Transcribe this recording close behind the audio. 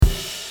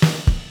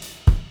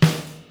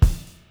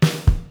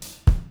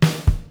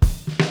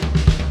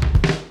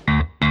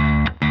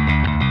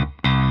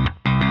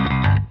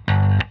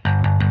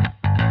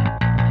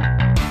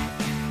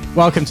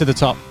Welcome to the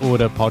Top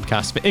Order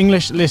podcast. For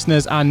English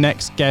listeners, our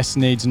next guest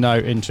needs no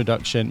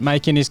introduction,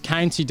 making his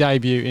county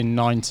debut in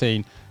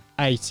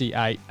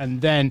 1988 and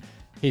then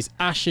his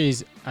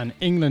Ashes and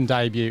England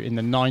debut in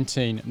the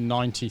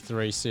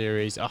 1993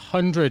 series.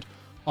 100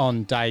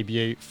 on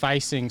debut,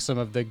 facing some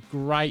of the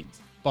great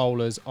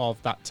bowlers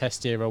of that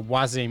Test era,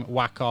 Wasim,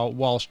 Wakar,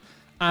 Walsh,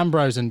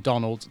 Ambrose and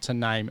Donald, to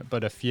name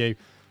but a few.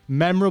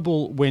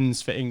 Memorable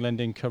wins for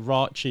England in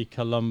Karachi,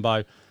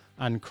 Colombo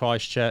and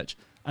Christchurch,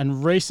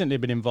 and recently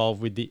been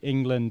involved with the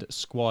England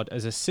squad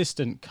as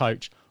assistant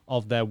coach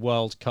of their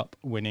World Cup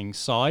winning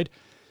side.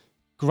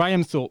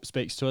 Graham Thorpe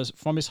speaks to us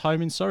from his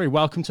home in Surrey.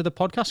 Welcome to the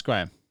podcast,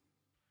 Graham.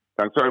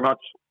 Thanks very much.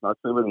 Nice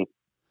to be with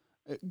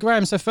you.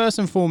 Graham, so first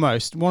and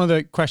foremost, one of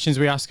the questions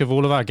we ask of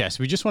all of our guests,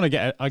 we just want to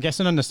get,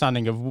 an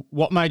understanding of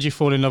what made you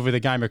fall in love with the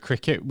game of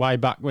cricket way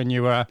back when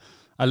you were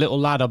a little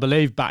lad, I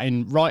believe,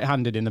 batting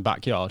right-handed in the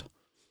backyard.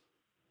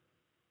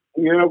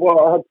 Yeah,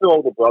 well, I had two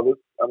older brothers,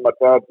 and my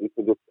dad used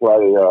to just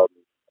play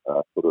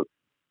sort of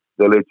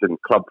village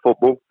and club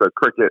football, so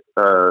cricket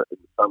in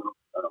the summer,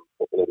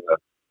 football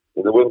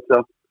in the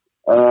winter.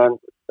 And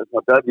as my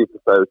dad used to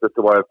say, it was just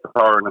a way of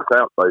tiring us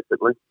out,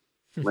 basically.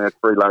 We had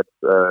three lads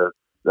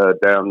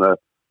down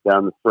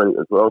the street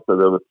as well, so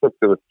there were six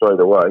of us straight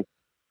away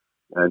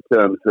in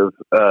terms of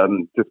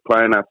just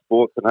playing our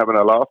sports and having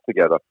a laugh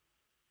together.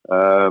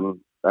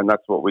 And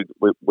that's what we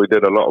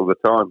did a lot of the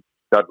time.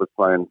 Dad was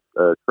playing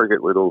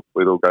cricket. We'd all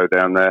go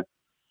down there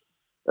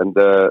and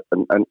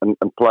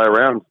play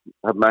around,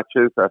 have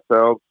matches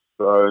ourselves.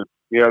 So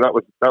yeah, that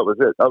was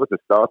it. That was the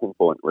starting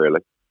point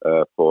really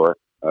for it.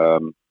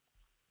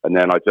 And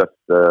then I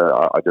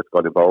just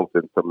got involved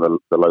in some of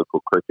the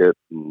local cricket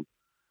and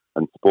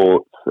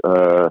sports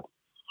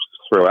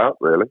throughout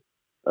really.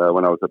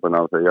 When I was a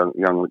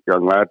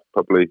young lad,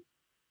 probably,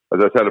 as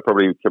I said, I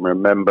probably can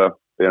remember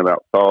being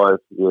about 5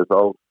 years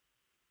old.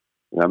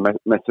 You know,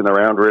 messing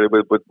around really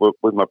with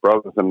my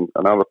brothers and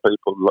other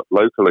people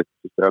locally,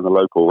 just down the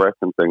local rec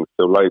and things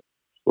till late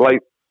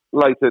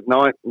at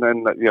night, and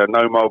then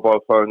no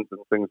mobile phones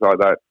and things like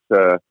that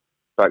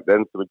back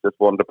then. So we just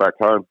wandered back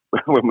home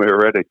when we were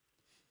ready.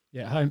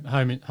 Yeah,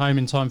 home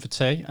in time for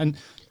tea. And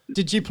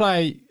did you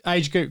play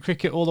age group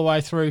cricket all the way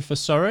through for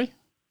Surrey?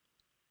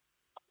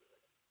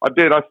 I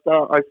did. I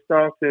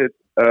started.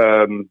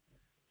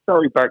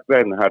 Surrey back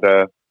then had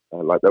they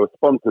were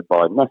sponsored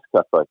by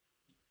Nescafe.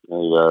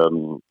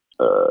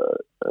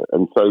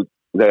 And so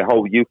their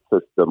whole youth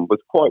system was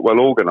quite well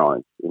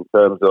organised in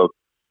terms of,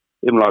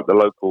 even like the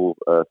local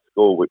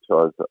school which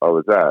I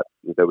was at,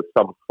 there was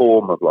some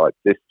form of like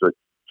district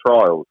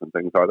trials and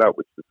things like that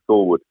which the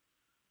school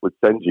would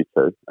send you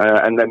to,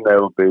 and then there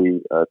would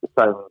be the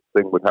same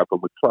thing would happen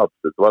with clubs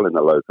as well in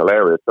the local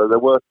area. So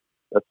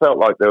it felt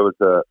like there was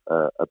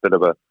a bit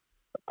of a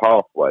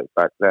pathway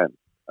back then,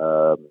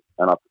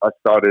 and I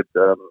started.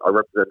 I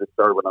represented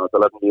Surrey when I was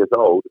 11 years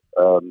old.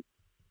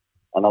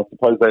 And I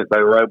suppose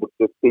they were able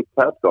to keep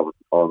tabs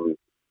on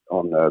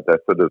their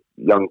sort of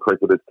young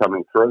cricketers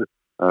coming through.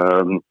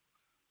 And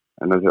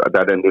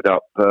that ended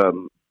up,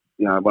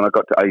 when I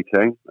got to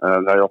 18,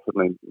 they offered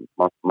me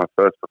my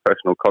first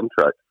professional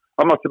contract.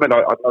 I must admit,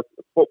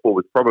 football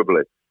was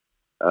probably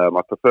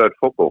my preferred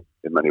football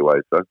in many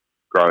ways. So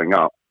growing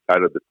up,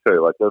 out of the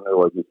two, I don't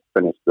always just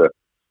finish the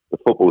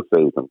football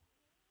season.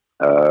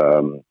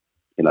 So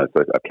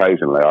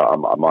occasionally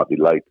I might be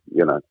late,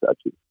 to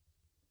actually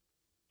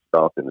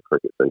starting the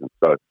cricket season.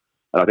 So,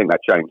 and I think that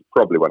changed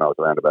probably when I was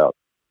around about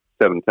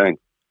 17.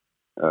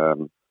 So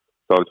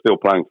I was still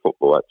playing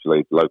football,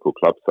 actually, local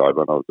club side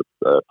when I was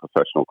a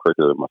professional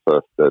cricketer in my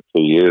first 2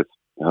 years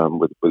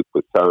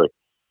with Surrey.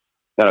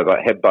 Then I got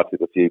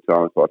headbutted a few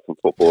times by some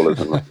footballers,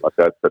 and my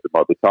dad said it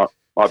might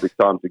be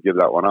time to give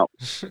that one up.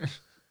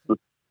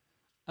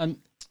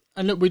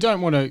 And look, we don't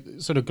want to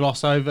sort of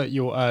gloss over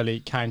your early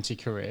county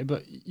career,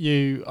 but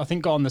you, I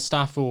think, got on the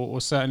staff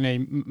or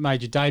certainly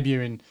made your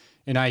debut in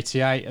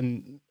 88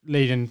 and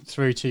leading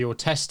through to your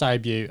Test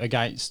debut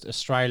against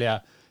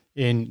Australia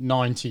in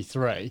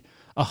 93.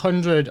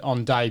 100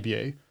 on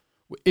debut.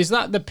 Is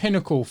that the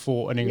pinnacle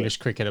for an English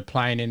cricketer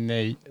playing in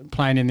the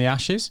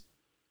Ashes?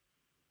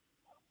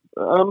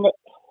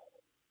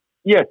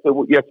 Yes,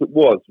 it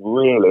was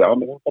really. I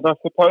mean, but I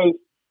suppose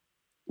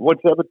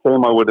whichever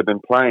team I would have been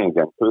playing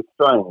against, it was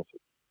strange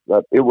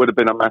that it would have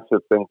been a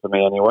massive thing for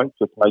me anyway,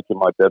 just making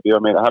my debut. I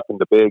mean, it happened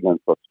to be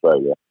against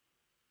Australia.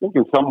 I think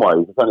in some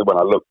ways, it's only when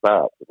I look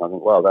back, I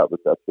think, well, that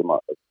was actually my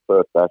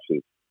first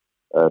Ashes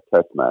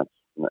Test match,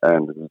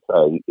 and as you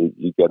say,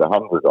 you get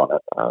 100 on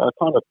it. I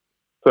kind of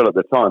feel at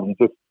the time you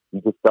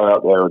just go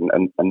out there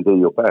and do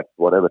your best,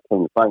 whatever team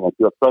you're playing against.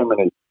 You have so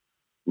many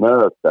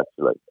nerves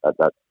actually at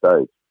that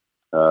stage,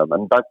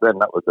 and back then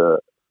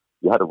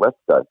you had a rest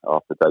day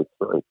after day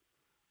 3.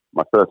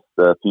 My first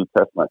few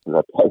Test matches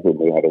I played in,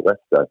 we had a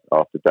rest day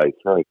after day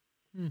 3,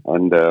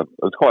 and I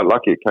was quite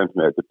lucky. It came to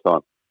me at a good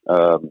time.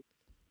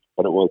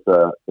 But it was,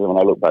 when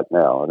I look back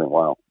now, I think,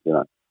 wow,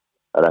 it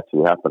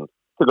actually happened.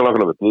 Took a lot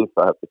of abuse,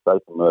 I have to say,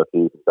 from Murphy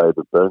and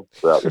David Boone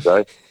throughout the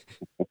day.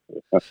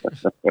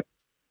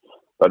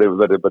 But it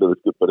was good. But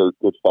it was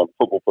good fun.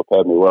 Football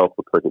prepared me well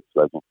for cricket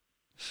sledging.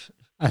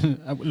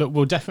 And look,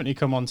 we'll definitely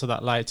come on to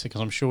that later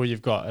because I'm sure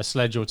you've got a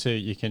sledge or two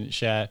you can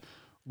share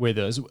with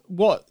us.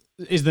 What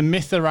is the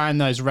myth around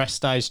those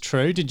rest days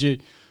true? Did you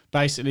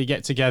basically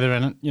get together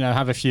and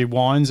have a few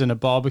wines and a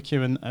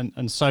barbecue and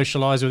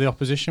socialise with the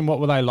opposition?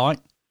 What were they like?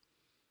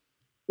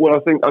 Well, I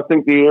think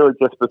the era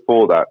just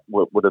before that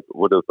would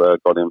have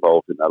got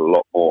involved in that a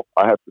lot more.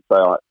 I have to say,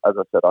 as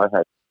I said, I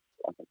had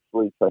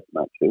 3 test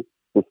matches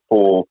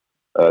before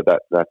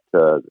that rest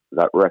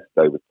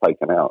day was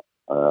taken out.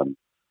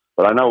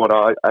 But I know what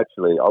I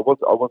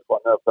was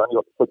quite nervous. I only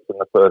got 6 in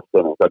the first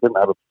innings. I didn't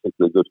have a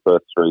particularly good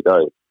first 3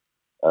 days.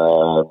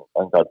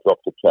 And I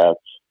dropped a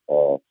catch,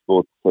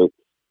 scored 6.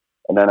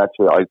 And then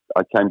actually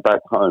I came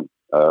back home,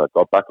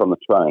 got back on the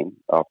train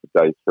after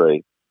day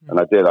 3. And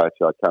I did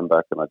actually. I came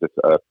back and I just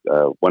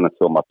went and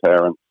saw my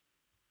parents.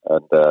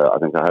 And I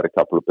think I had a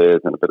couple of beers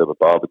and a bit of a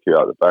barbecue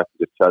out the back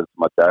and just chatted to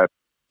my dad.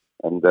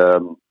 And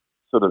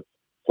sort of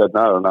said,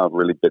 no, I'm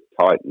really a bit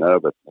tight,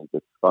 nervous. And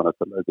just kind of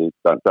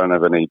said, don't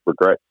have any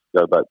regrets.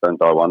 Go back, don't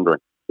die wondering,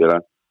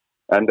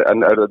 And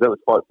that was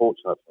quite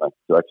fortunate for me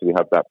to actually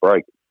have that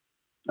break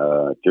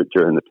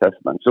during the test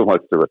match,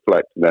 almost to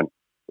reflect and then,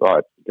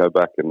 right, go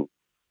back and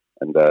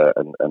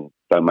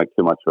don't make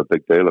too much of a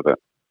big deal of it.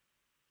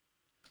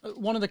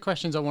 One of the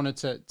questions I wanted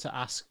to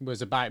ask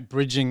was about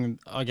bridging,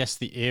 I guess,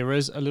 the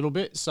eras a little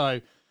bit.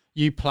 So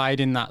you played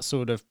in that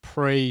sort of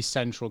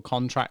pre-central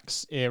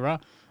contracts era.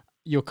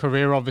 Your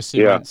career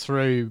obviously went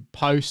through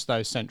post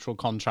those central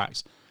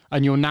contracts,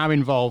 and you're now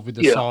involved with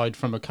the side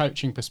from a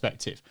coaching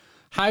perspective.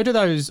 How do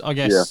those, I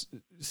guess,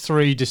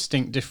 3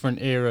 distinct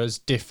different eras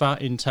differ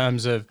in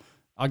terms of,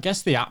 I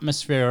guess, the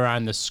atmosphere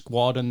around the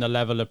squad and the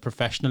level of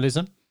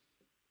professionalism?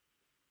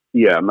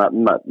 Yeah,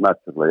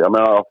 massively. I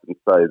mean, I often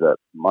say that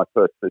my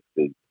first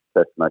 50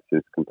 test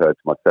matches compared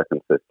to my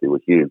second 50 were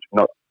huge,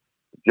 not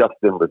just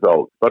in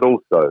results, but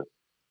also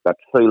that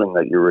feeling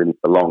that you really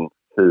belong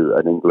to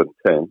an England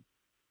team.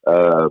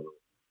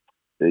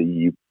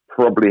 You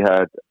probably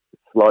had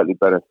slightly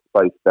better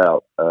spaced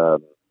out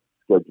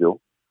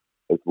schedule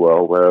as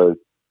well, whereas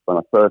when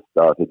I first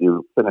started,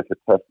 you finish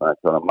a test match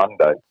on a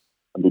Monday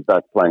and be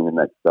back playing the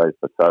next day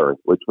for Surrey,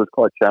 which was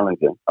quite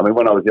challenging. I mean,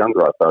 when I was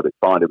younger, I felt it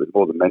fine. It was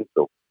more the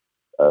mental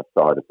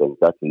side of things.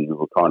 Actually, you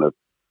were kind of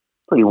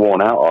pretty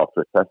worn out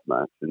after a test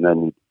match, and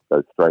then you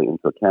go straight into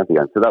a county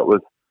game. So that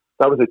was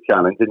a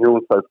challenge, and you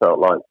also felt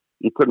like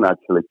you couldn't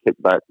actually kick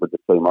back with the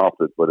team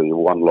afterwards, whether you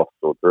won, lost,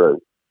 or drew,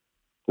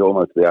 to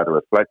almost be able to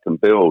reflect and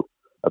build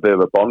a bit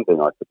of a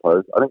bonding, I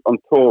suppose. I think on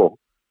tour,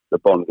 the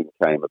bonding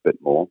came a bit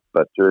more,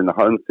 but during the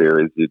home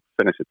series, you'd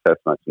finish a test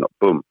match and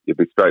boom, you'd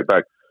be straight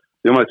back.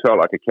 You almost felt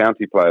like a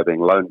county player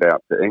being loaned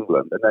out to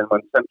England. And then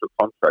when central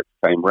contracts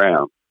came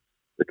round,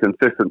 the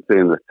consistency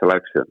in the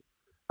selection,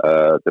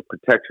 the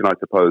protection, I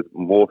suppose,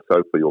 more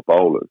so for your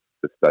bowlers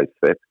to stay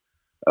fit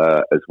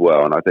as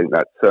well. And I think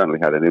that certainly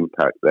had an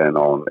impact then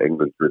on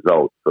England's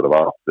results sort of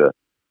after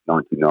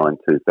 99,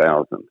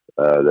 2000.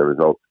 The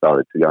results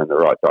started to go in the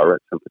right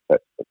direction for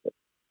Test cricket.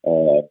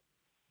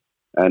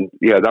 And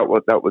yeah, that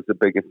was the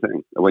biggest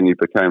thing. When you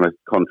became a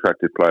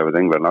contracted player with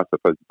England, I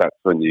suppose that's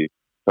when you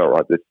felt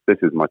like this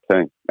is my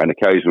team. And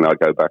occasionally I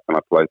go back and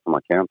I play for my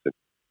county.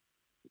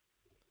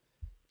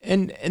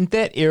 In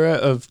that era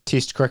of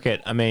Test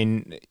cricket, I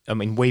mean,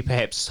 we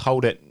perhaps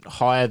hold it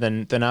higher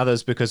than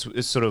others because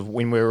it's sort of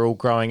when we were all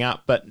growing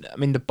up. But I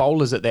mean, the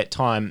bowlers at that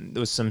time, there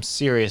was some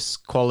serious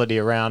quality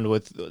around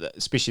with,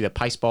 especially the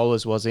pace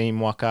bowlers, Wasim,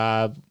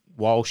 Waqar,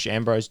 Walsh,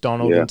 Ambrose,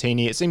 Donald, and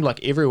Tini. It seemed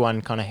like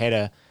everyone kind of had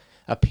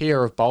a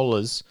pair of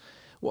bowlers.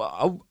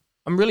 Well,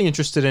 I'm really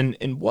interested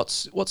in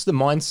what's the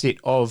mindset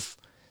of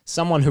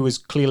someone who is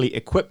clearly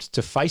equipped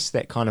to face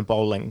that kind of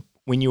bowling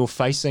when you're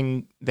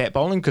facing that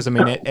bowling. Because, I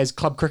mean, as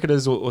club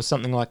cricketers or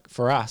something like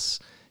for us,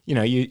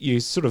 you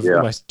sort of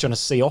almost trying to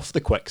see off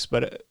the quicks.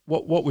 But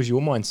what was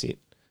your mindset?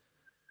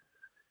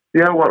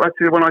 Yeah, well,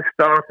 actually, when I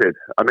started,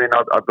 I mean,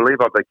 I believe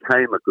I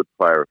became a good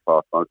player of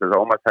fast bowling because I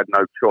almost had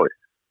no choice.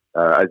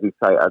 As you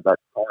say, at that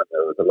time,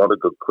 there was a lot of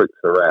good quicks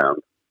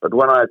around. But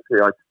when I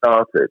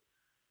started,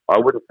 I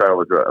wouldn't say I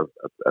was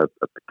a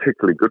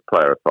particularly good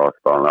player of fast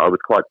bowling. I was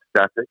quite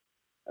static.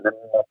 And then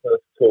my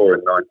first tour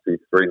in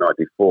 93,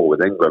 94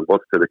 with England was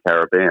to the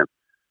Caribbean.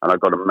 And I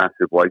got a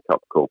massive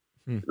wake-up call.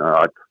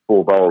 I had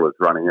 4 bowlers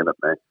running in at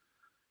me.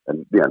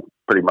 And,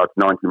 pretty much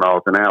 90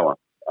 miles an hour.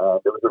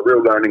 It was a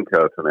real learning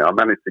curve for me. I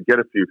managed to get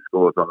a few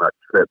scores on that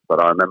trip, but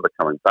I remember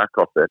coming back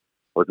off it.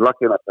 I was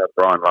lucky enough to have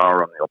Brian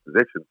Lara on the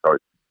opposition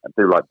side, and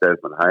people like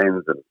Desmond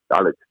Haynes and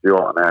Alex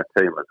Stewart on our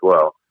team as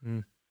well,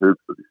 who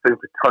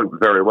seemed to cope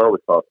very well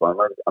with fast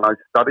bowling. And I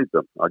studied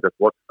them. I just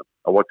watched them.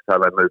 I watched how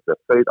they moved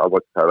their feet. I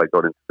watched how they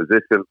got into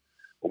position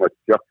almost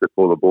just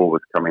before the ball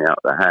was coming out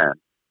of their hand.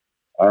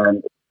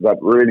 And that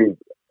really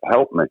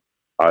helped me.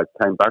 I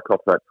came back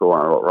off that tour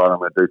and I thought, right, I'm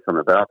going to do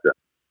something about it.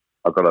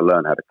 I've got to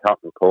learn how to cut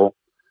and call.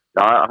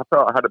 Now, I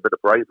felt I had a bit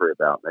of bravery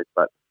about me,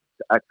 but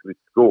to actually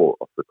score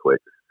off the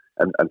quicks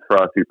and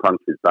throw a few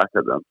punches back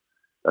at them,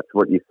 that's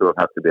what you sort of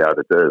have to be able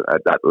to do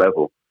at that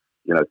level.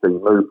 So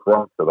you move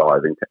from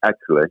surviving to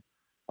actually,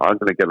 I'm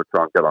going to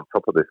try and get on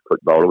top of this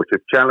quick bowler, which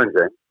is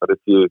challenging. But if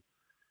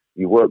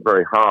you work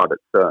very hard at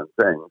certain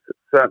things,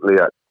 certainly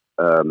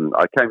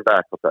I came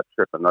back off that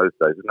trip in those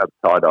days. Didn't have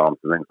sidearms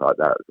and things like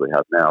that as we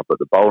have now, but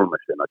the bowling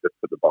machine, I just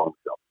put the bowling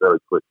machine on very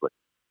quickly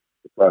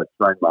to try to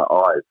train my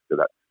eyes to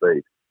that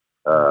speed.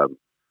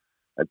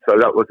 And so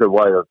that was a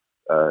way of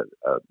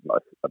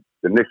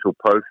the initial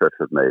process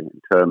of me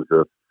in terms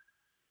of,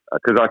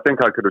 because I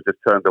think I could have just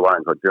turned away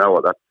and gone, you know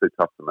what, that's too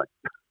tough for me.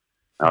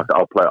 I'll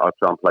try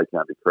and play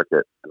county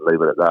cricket and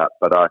leave it at that.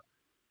 But I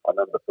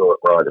never thought,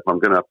 right, if I'm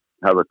going to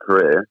have a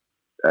career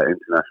at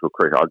international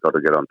cricket, I've got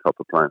to get on top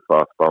of playing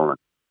fast bowling.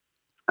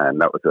 And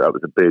that was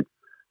a big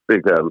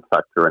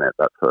factor in it,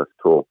 that first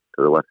tour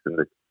to the West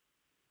Indies.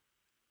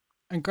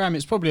 And Graham,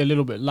 it's probably a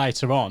little bit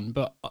later on,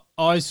 but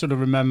I sort of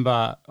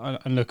remember,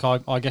 and look,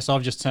 I guess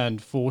I've just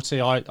turned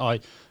 40. I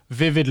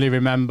vividly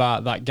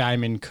remember that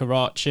game in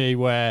Karachi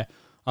where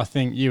I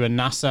think you and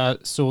Nasser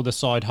saw the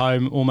side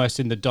home almost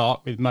in the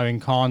dark with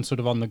Moeen Khan sort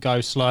of on the go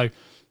slow.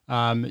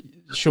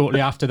 Shortly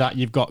after that,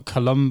 you've got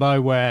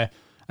Colombo where,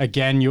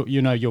 again,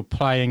 you're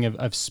playing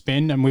of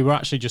spin. And we were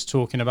actually just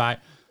talking about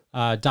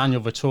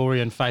Daniel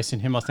Vittori and facing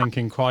him, I think,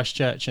 in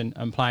Christchurch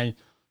and playing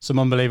some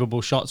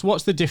unbelievable shots.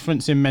 What's the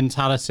difference in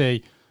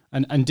mentality?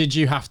 And did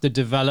you have to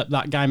develop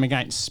that game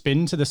against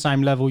spin to the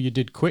same level you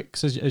did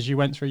quicks as you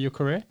went through your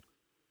career?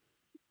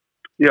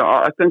 Yeah,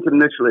 I think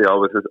initially I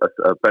was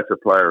a better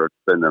player at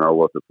spin than I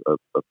was a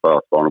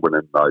fast bowler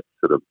in my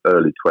sort of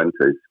early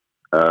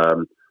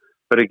 20s.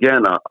 But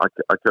again, I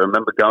can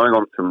remember going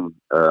on some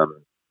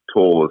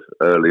tours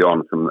early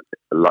on, some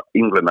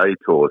England A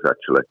tours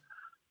actually,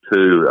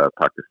 to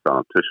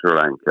Pakistan, to Sri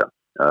Lanka,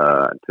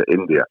 to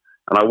India.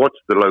 And I watched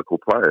the local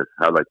players,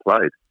 how they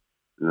played.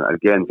 And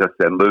again, just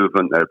their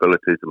movement, their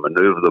ability to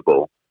manoeuvre the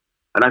ball.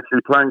 And actually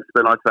playing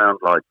spin, I found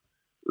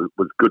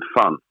was good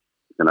fun.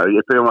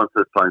 If anyone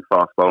says playing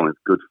fast bowling is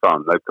good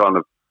fun, they kind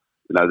of,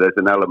 there's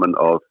an element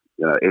of,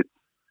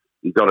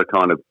 you've got to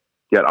kind of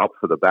get up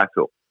for the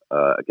battle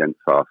against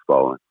fast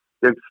bowling.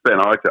 Against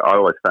spin, I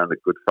always found it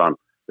good fun,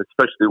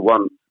 especially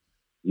once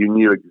you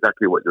knew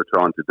exactly what you're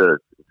trying to do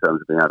in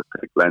terms of being able to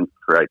pick length,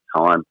 create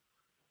time,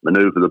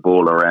 manoeuvre the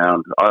ball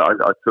around. I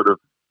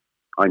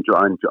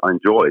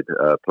enjoyed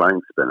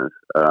playing spinners,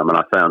 and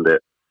I found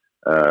it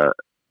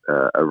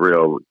a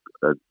real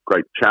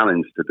great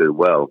challenge to do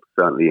well,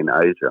 certainly in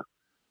Asia.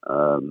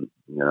 I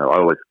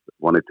always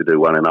wanted to do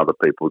well in other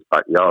people's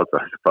backyards,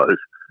 I suppose.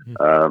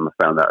 I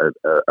found that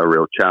a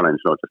real challenge,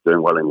 not just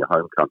doing well in your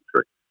home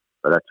country,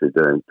 but actually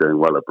doing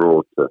well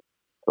abroad to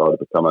try to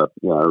become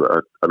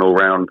an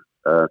all-round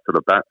sort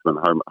of batsman,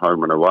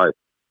 home and away.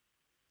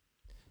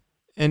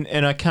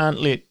 And I can't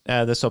let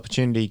this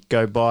opportunity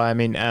go by. I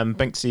mean,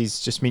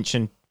 Binksy's just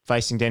mentioned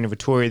facing Daniel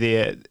Vittori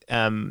there.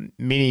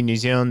 Many New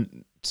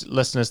Zealand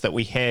listeners that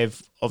we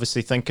have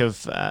obviously think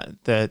of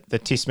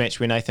the Test match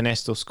where Nathan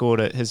Astle scored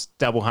his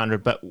double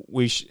 100, but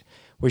we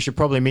should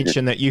probably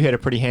mention that you had a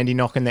pretty handy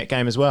knock in that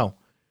game as well.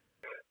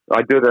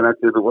 I did, and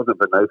actually, if it wasn't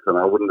for Nathan,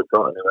 I wouldn't have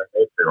got anywhere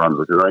near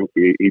 200 because I think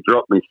he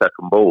dropped me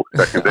second ball,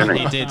 second inning.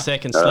 He did,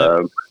 second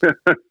slip.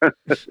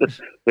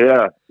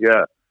 Yeah.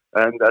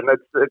 And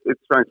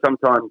it's strange.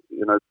 Sometimes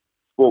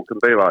sport can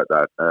be like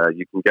that.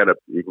 You can get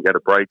a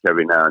break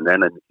every now and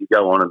then, and if you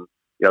go on and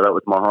that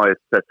was my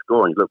highest Test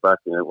score. And you look back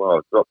and you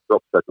go, well,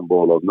 dropped second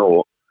ball or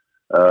naught.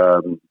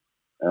 But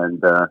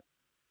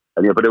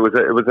it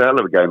was a hell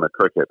of a game of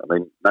cricket. I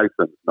mean,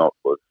 Nathan's knock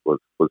was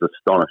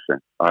astonishing.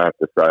 I have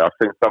to say, I've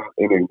seen some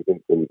innings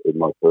in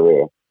my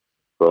career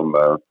from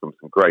some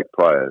great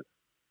players,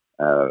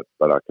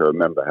 but I can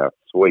remember how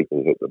sweet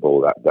he hit the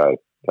ball that day.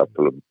 A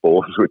couple of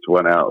balls which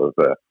went out of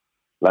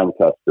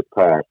Lancaster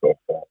Park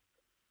off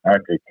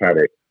Andrew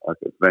Caddick. I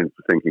was then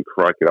thinking,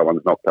 crikey, that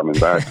one's not coming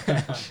back.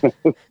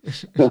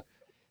 It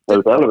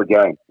was a hell of a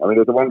game. I mean,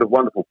 it was a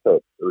wonderful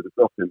pitch. It was a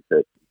dropping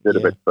pitch. Did a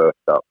bit first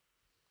up.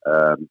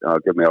 I'll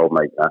give my old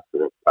mate Nasser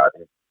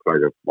he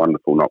played a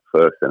wonderful knock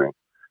first inning.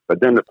 But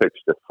then the pitch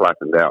just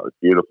flattened out. It was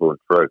beautiful and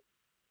true.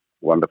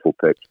 Wonderful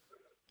pitch.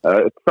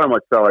 It's so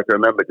much so I can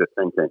remember just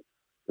thinking,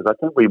 because I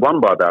think we won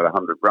by about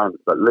 100 runs,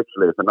 but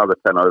literally if another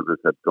 10 overs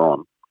had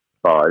gone,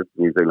 5,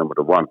 New Zealand would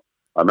have won.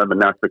 I remember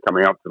Nasser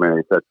coming up to me and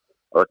he said,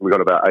 I reckon we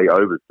got about 8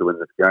 overs to win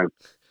this game.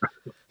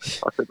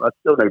 I said, I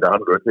still need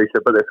 100. He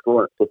said, but they're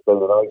scoring, it's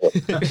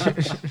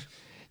just over.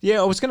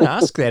 Yeah, I was going to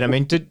ask that. I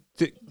mean,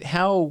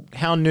 how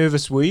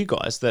nervous were you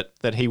guys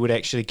that he would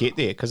actually get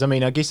there? Because I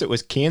mean, I guess it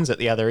was Cairns at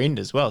the other end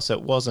as well, so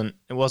it wasn't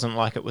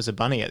like it was a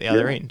bunny at the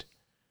other end.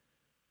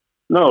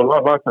 No,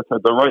 like I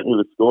said, the rate he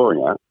was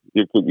scoring at,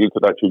 you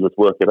could actually just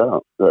work it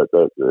out.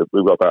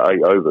 We've got about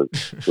 8 overs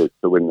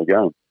to win the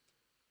game.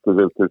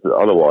 Because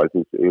otherwise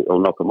he'll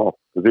knock them off.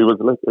 Because he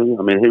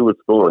was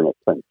scoring at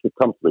 10,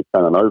 comfortably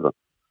 10 and over.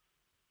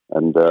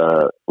 And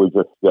we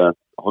just, I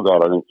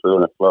think threw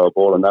in a slower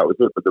ball and that was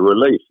it. But the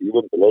relief, you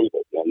wouldn't believe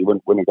it. You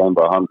wouldn't win a game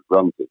by 100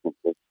 runs.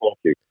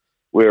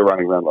 We were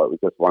running around like we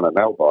just won an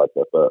nail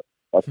biter. But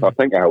I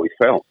think how we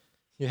felt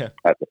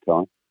at the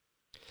time.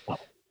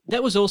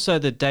 That was also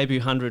the debut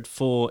 100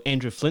 for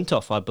Andrew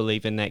Flintoff, I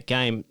believe, in that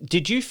game.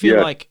 Did you feel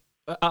like,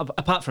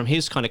 apart from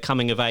his kind of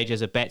coming of age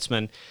as a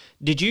batsman,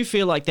 did you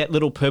feel like that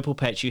little purple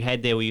patch you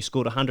had there where you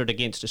scored 100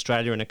 against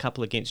Australia and a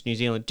couple against New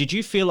Zealand, did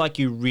you feel like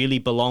you really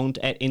belonged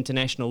at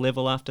international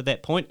level after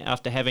that point,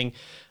 after having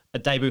a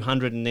debut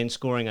 100 and then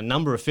scoring a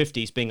number of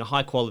 50s, being a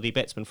high-quality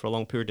batsman for a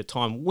long period of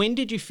time? When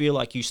did you feel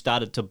like you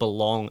started to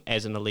belong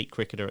as an elite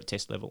cricketer at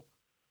Test level?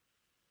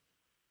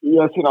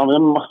 Yes, I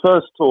mean, my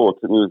first tour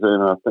to New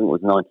Zealand, I think,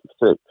 was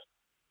 '96.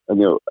 And,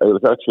 it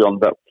was actually on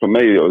that, for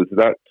me, it was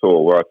that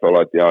tour where I felt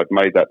like, I'd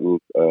made that little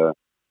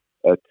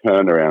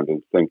turnaround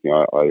in thinking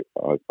I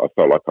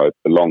felt like I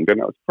belonged.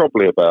 And it was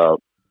probably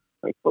about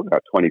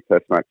 20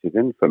 Test matches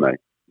in for me,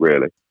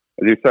 really.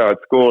 As you say, I'd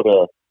scored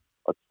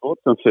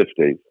some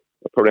 50s.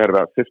 I probably had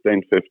about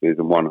 15 50s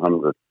and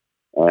 100.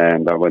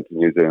 And I went to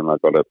New Zealand. I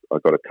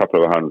got a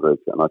couple of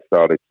hundreds, and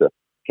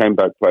came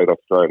back, played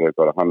Australia,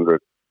 got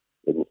 100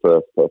 in the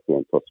first Test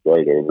against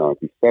Australia in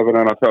 '97,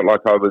 and I felt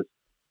like I was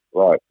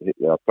right.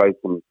 I played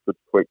some good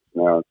quicks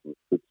now, some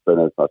good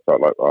spinners. I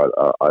felt like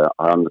I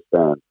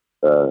understand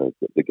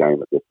the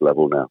game at this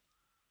level now.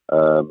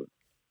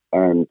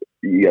 And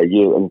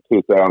in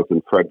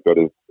 2000, Fred got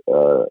his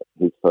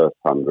first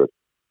 100.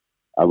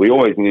 And we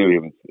always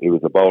knew he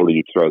was a bowler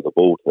you throw the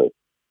ball to,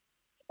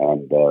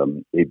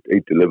 and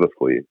he'd deliver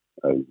for you.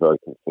 He was very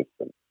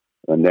consistent.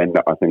 And then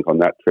I think on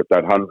that trip,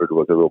 that 100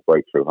 was a real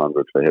breakthrough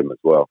 100 for him as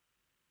well.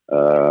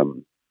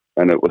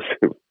 And it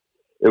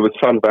was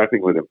fun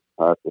batting with him,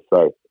 I have to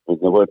say. I mean,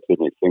 there weren't too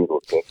many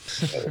singles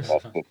in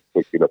that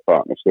particular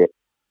partnership.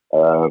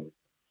 So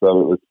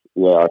it was,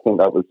 I think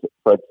that was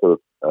Fred's sort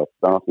of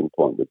starting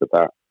point with the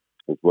bat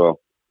as well.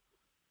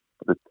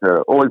 But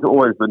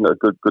always been a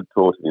good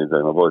tour to New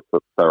Zealand. I've always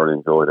thoroughly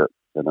enjoyed it.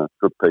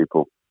 Good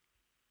people.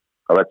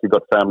 I've actually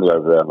got family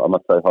over there. I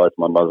must say hi to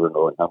my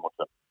mother-in-law in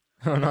Hamilton.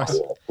 Oh, nice.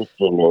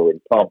 Sister-in-law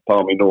in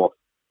Palmy North.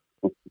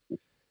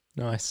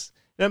 Nice.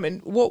 I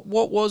mean, what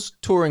was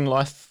touring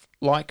life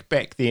like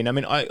back then? I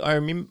mean, I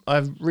remember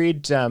I've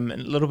read a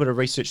little bit of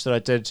research that I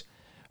did.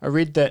 I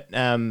read that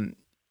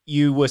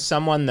you were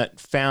someone that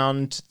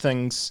found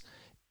things.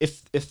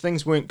 If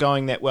things weren't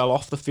going that well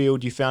off the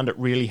field, you found it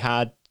really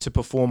hard to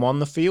perform on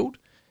the field.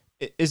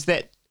 Is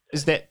that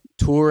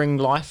touring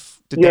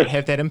life? Did that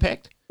have that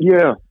impact?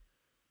 Yeah.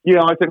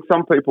 I think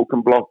some people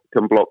can block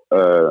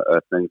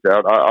things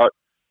out.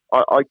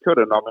 I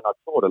couldn't. I mean, I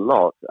toured a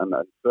lot, and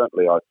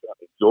certainly I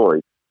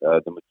enjoyed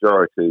the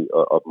majority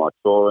of my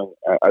touring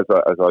as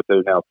I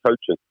do now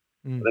coaching.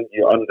 I think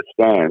you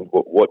understand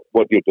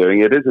what you're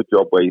doing. It is a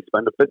job where you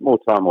spend a bit more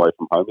time away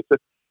from home.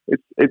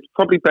 It's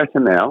probably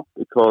better now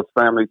because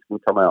families can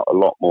come out a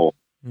lot more,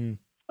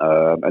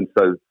 and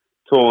so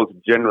tours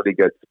generally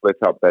get split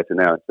up better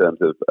now in terms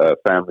of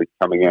families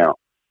coming out.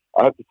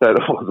 I have to say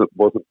that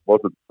wasn't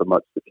so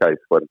much the case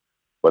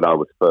when I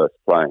was first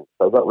playing.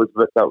 So that was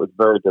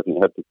very different.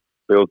 You had to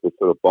build this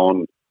sort of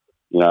bond,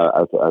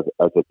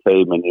 as a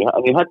team, and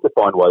you had to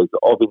find ways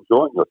of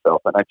enjoying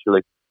yourself and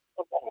actually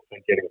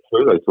getting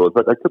through those tours.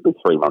 But they could be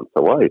 3 months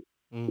away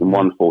in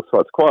one full. So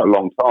it's quite a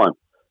long time.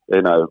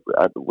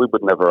 We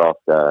would never ask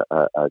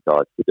our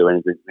guys to do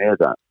anything near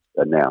that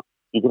now.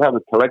 You could have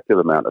a collective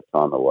amount of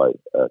time away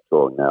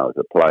touring now as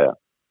a player,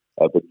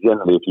 but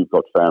generally, if you've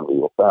got family,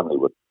 your family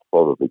would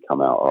probably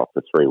come out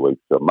after 3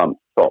 weeks to a month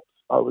tops,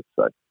 I would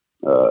say,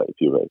 if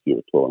you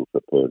were touring for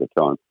a period of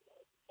time.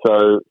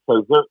 So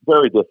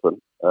very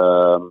different,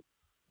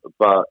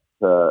 but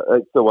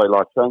it's the way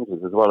life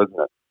changes as well, isn't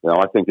it?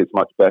 I think it's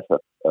much better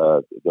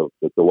the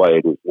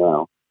way it is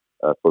now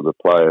for the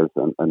players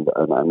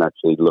and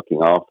actually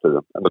looking after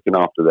them and looking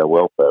after their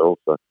welfare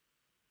also.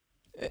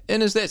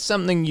 And is that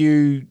something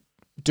you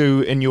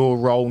do in your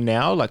role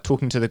now, like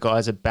talking to the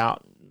guys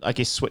about, I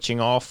guess, switching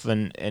off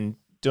and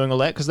doing all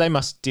that? Because they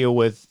must deal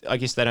with, I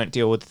guess they don't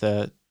deal with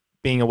the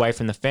being away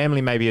from the family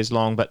maybe as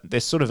long, but they're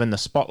sort of in the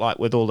spotlight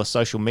with all the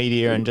social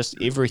media and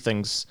just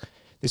everything's,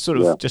 they sort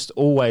of just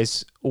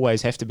always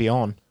have to be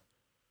on.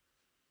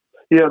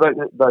 Yeah,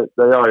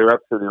 they are. You're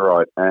absolutely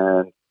right.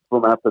 And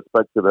from our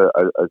perspective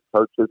as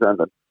coaches, and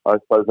I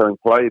suppose having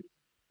played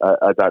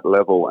at that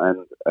level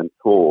and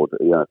toured,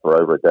 for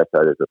over a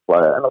decade as a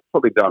player, and I've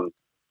probably done,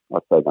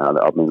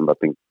 I've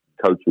been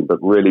coaching, but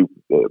really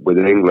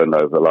within England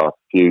over the last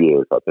few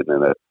years, I've been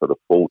in it sort of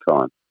full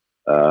time.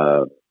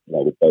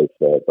 With both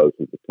of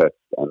the Test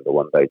and the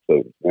one-day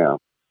teams now.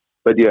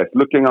 But yes,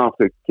 looking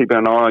after, keeping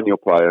an eye on your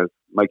players,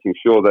 making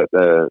sure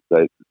that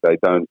they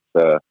don't,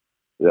 that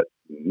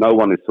no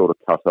one is sort of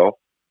cut off.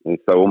 And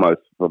so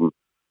almost from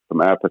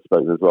our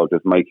perspective as well,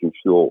 just making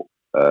sure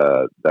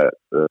that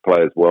the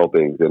players'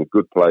 well-being is in a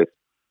good place,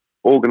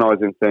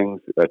 organising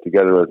things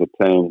together as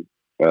a team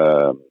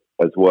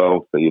as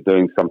well. So you're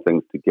doing some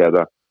things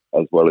together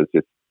as well as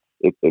just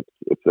if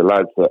the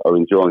lads are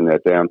enjoying their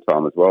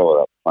downtime as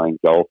well, playing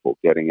golf or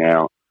getting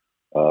out,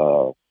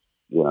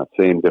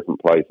 seeing different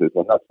places,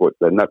 and that's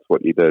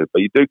what you do.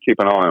 But you do keep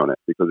an eye on it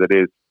because it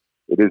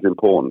is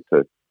important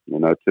for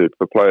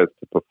players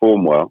to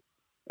perform well.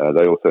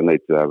 They also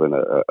need to have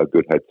a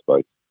good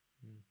headspace.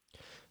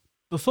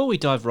 Before we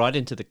dive right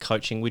into the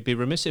coaching, we'd be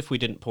remiss if we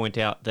didn't point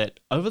out that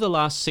over the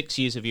last 6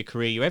 years of your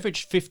career, you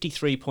averaged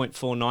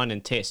 53.49 in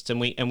tests, and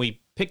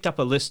we picked up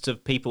a list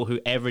of people who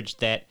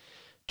averaged that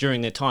during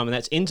their time, and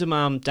that's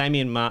Inzamam,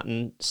 Damien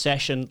Martin,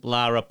 Sashin,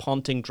 Lara,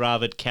 Ponting,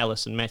 Dravid,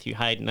 Callis, and Matthew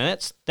Hayden.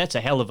 And that's a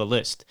hell of a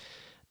list.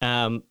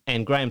 And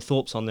Graham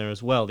Thorpe's on there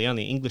as well, the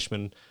only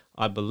Englishman,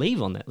 I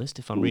believe, on that list,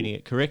 if I'm reading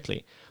it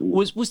correctly.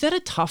 Was that a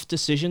tough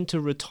decision to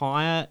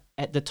retire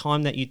at the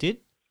time that you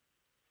did?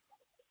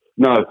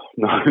 No,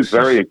 it's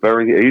very,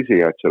 very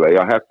easy, actually,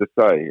 I have to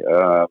say.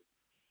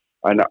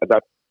 And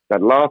that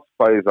last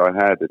phase I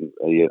had,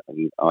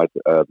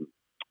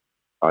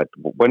 I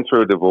went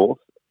through a divorce,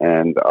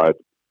 and I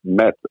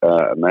met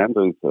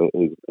Amanda,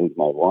 who's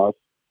my wife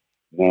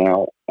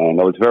now, and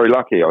I was very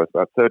lucky. I was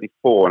about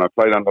 34, and I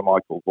played under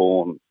Michael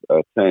Vaughan's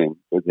team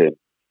with him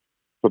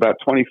for about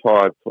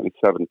 25,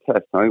 27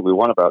 tests. I think we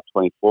won about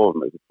 24 of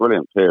them. It was a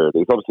brilliant period. It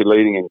was obviously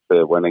leading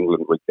into when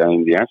England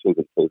regained the Ashes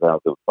in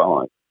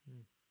 2005.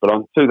 But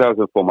on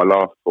 2004, my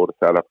last tour to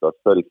South Africa, I was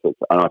 36,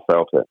 and I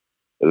felt it.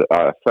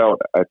 I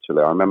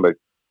remember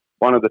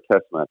one of the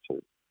test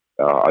matches,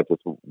 I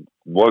just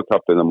woke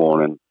up in the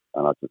morning,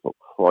 and I just thought,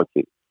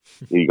 crikey,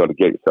 you got to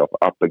get yourself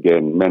up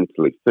again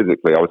mentally,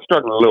 physically. I was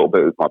struggling a little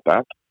bit with my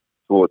back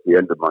towards the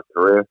end of my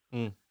career.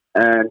 And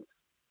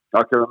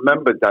I can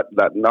remember that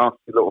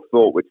nasty little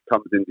thought which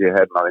comes into your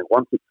head. And I think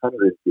once it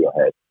comes into your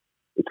head,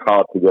 it's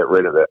hard to get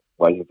rid of it.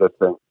 When you just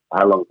think,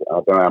 I don't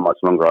know how much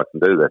longer I can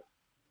do this.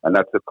 And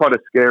that's quite a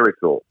scary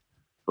thought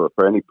for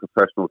any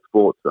professional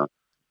sportsman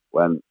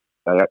when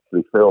they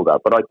actually feel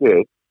that. But I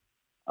did.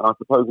 And I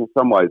suppose in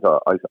some ways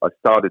I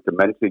started to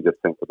mentally just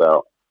think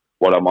about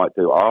what I might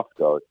do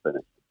after I was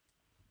finished.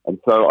 And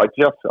so I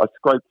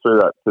scraped through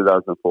that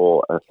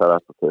 2004 South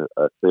Africa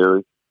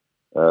series,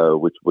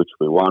 which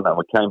we won. And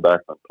we came back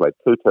and played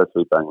 2 tests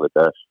with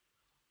Bangladesh.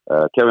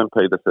 Kevin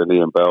Peterson,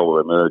 Ian Bell were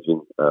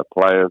emerging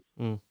players.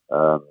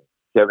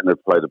 Kevin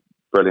had played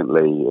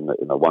brilliantly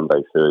in a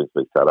one-day series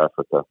with South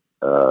Africa.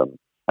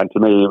 And to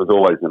me, he was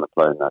always going to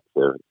play in that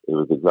series. He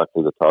was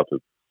exactly the type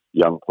of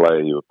young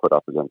player you would put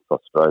up against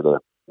Australia,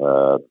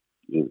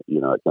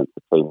 against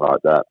a team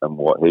like that, and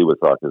what he was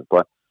like as a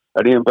player.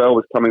 And Ian Bell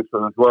was coming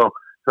through as well.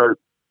 So,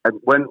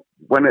 and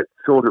when it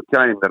sort of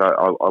came that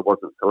I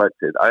wasn't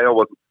selected, A, I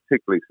wasn't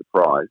particularly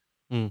surprised.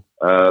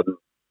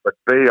 But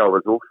B, I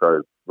was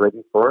also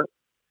ready for it.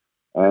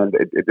 And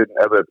it didn't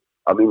ever,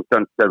 I mean,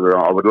 don't get me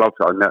wrong, I would love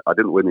to, I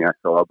didn't win the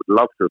Ashes, I would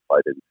love to have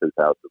played in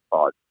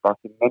 2005. But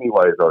in many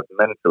ways, I was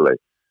mentally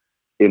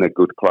in a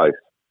good place.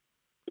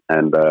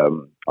 And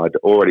I'd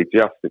already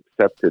just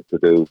accepted to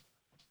do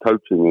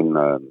coaching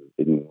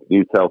in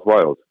New South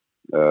Wales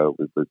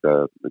with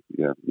the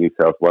New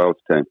South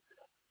Wales team.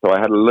 So I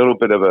had a little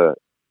bit of I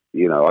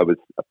was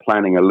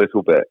planning a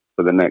little bit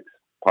for the next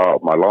part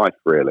of my life,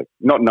 really,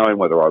 not knowing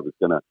whether I was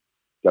going to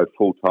go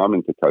full time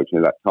into coaching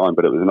at that time,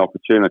 but it was an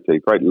opportunity,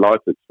 great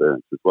life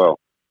experience as well.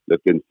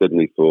 Lived in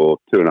Sydney for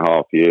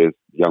 2.5 years,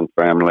 young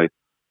family,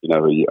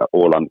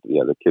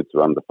 the kids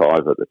were under 5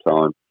 at the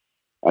time.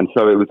 And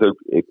so it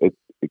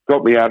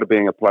got me out of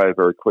being a player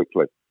very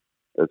quickly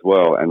as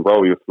well, and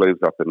roll your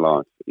sleeves up in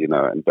life,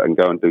 and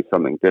go and do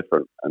something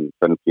different and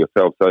fend for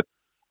yourself. So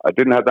I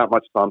didn't have that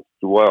much time to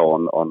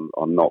dwell on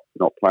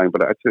not playing,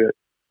 but actually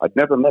I'd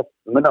never missed.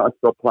 The minute I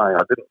stopped playing,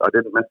 I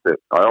didn't miss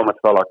it. I almost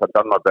felt like I'd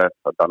done my best.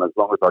 I'd done as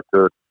long as I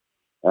could,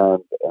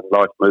 and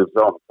life moves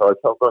on. So I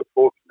felt very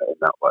fortunate in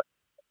that way.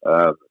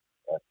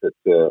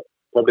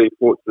 Probably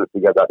fortunate to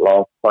get that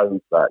last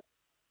phase back,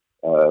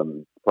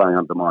 playing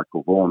under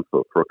Michael Vaughan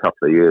for a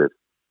couple of years.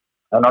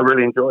 And I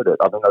really enjoyed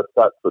it. I think those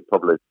stats would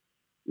probably,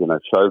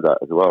 show that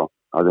as well.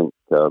 I think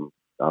I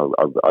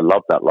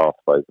loved that last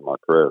phase of my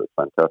career. It was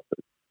fantastic.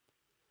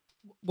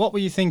 What were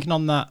you thinking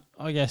on that,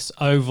 I guess,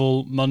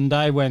 Oval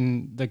Monday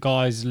when the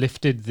guys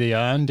lifted the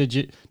urn?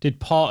 Did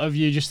part of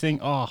you just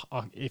think,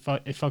 if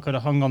I could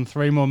have hung on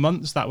 3 more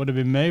months, that would have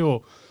been me?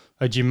 Or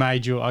had you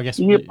made your, I guess...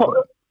 Possibly.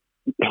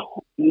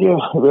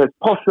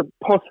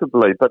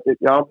 But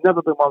I've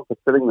never been one for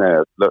sitting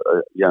there,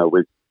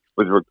 with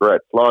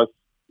regrets. Life,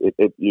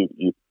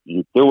 you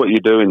do what you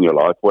do in your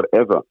life,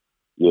 whatever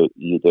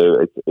you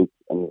do,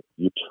 and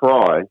you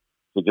try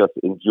to just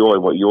enjoy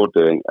what you're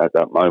doing at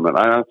that moment.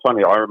 And it's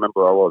funny, I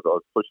remember I was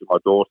pushing my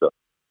daughter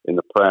in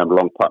the pram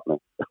Long Putney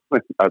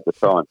at the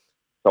time.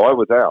 So I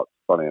was out,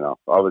 funny enough.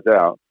 I was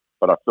out,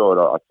 but I saw it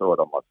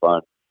on my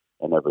phone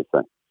and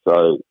everything.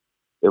 So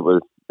it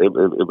was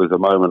a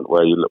moment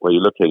where you're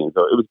looking and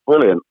go, it was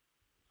brilliant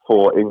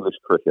for English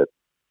cricket.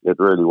 It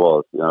really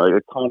was.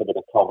 It's kind of been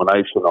a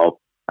combination of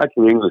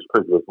actually English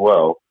cricket as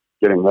well,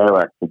 getting their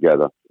act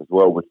together as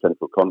well with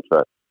central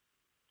contract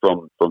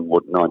from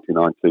what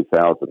 99,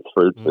 2000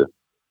 through to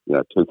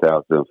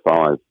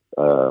 2005,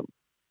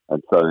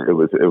 and so it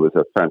was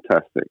a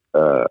fantastic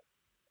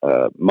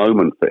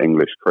moment for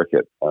English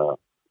cricket.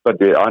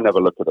 But I never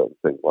look at it and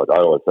think, like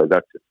I always say,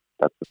 that's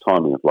the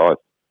timing of life.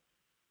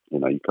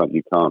 You can't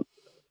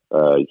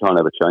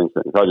ever change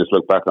things. I just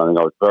look back and I think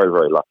I was very,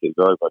 very lucky,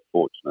 very, very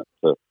fortunate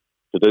to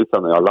do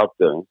something I loved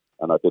doing,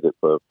 and I did it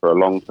for a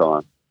long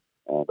time.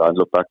 And I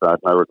look back, I had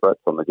no regrets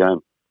on the game.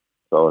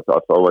 So I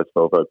always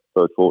felt very,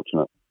 very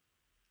fortunate.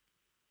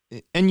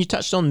 And you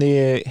touched on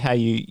there how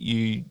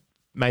you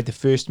made the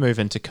first move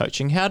into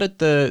coaching. How did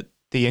the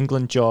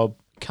England job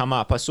come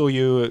up? I saw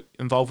you were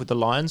involved with the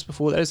Lions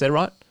before that. Is that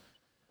right?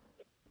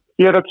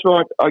 Yeah, that's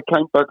right. I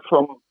came back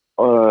from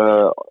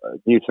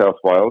New South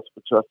Wales,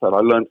 which I said I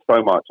learned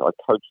so much. I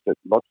coached at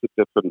lots of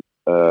different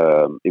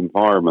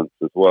environments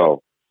as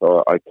well.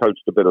 So I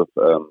coached a bit of,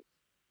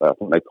 I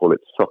think they call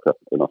it soccer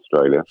in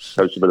Australia.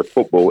 Coached a bit of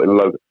football in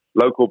a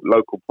local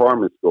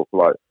primary school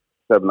for like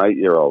 7,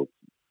 8-year-olds,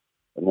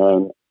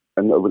 and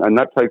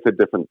that takes a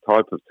different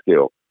type of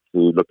skill to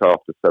look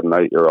after 7,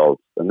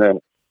 8-year-olds. And then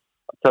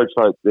I coached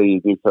like the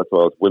New South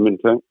Wales women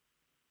team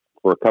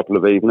for a couple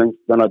of evenings.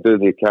 Then I do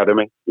the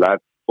academy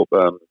lads,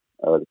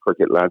 the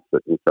cricket lads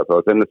at New South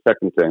Wales, in the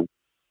second team.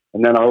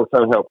 And then I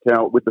also helped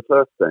out with the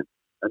first team.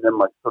 And then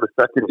my sort of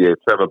second year,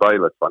 Trevor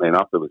Bayless, funny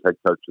enough, who was head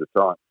coach at the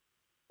time,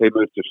 he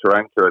moved to Sri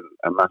Lanka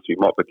and Matthew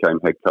Mott became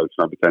head coach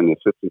and I became the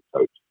assistant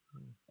coach.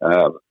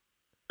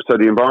 So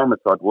the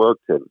environments I'd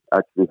worked in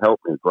actually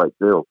helped me a great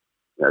deal.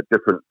 You know,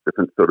 different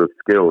sort of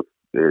skills.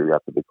 You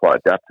have to be quite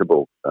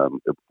adaptable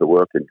to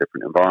work in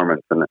different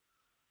environments, and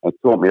it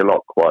taught me a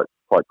lot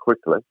quite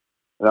quickly.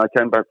 And I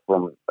came back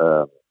from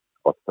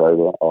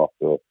Australia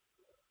after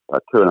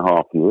about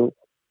 2.5 years,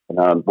 and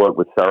I worked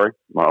with Surrey,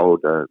 my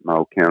old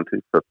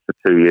county, for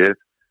 2 years.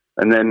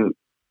 And then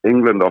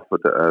England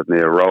offered me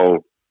a role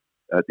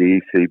at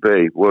the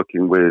ECB,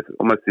 working with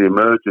almost the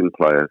emerging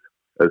players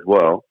as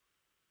well.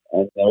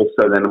 And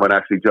also then when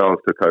Ashley Giles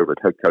took over as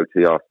head coach,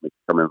 he asked me to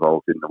become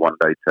involved in the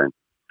one-day team.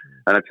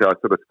 And actually I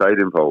sort of stayed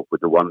involved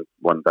with the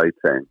one-day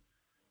team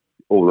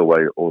all the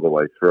way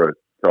through.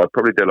 So I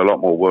probably did a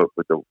lot more work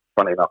with the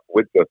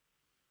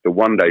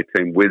one-day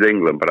team with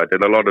England, but I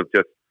did a lot of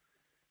just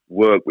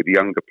work with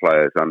younger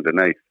players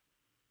underneath.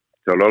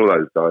 So a lot of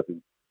those guys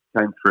who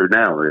came through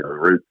now, you know,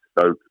 Roots,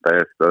 Stokes,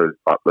 Bairstows,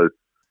 Butlers,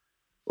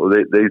 well,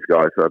 these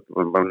guys,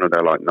 when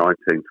they're like 19,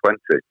 20,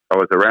 I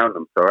was around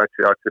them. So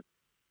actually I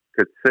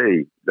could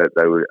see that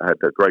they had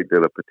a great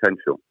deal of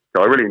potential.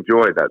 So I really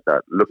enjoyed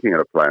that looking at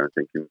a player and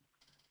thinking,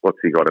 what's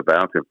he got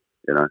about him?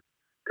 You know,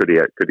 could he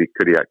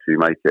actually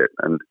make it?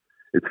 And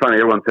it's funny,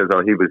 everyone says,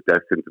 oh, he was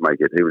destined to make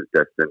it. He was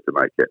destined to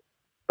make it.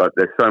 But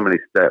there's so many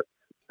steps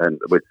and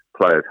which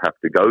players have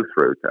to go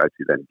through to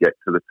actually then get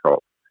to the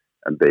top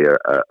and be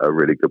a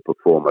really good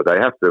performer. They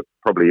have to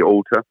probably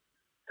alter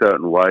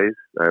certain ways.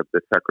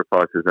 The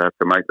sacrifices they have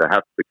to make. They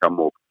have to become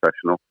more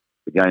professional.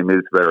 The game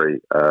is very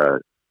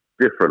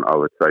different, I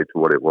would say, to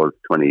what it was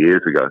 20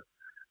 years ago.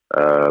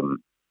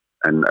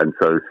 And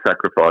so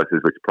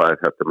sacrifices which players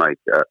have to make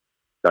at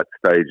that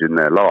stage in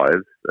their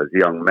lives as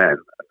young men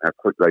and how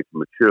quick they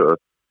can mature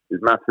is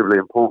massively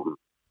important.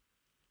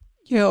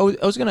 Yeah,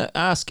 I was going to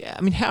ask,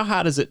 I mean, how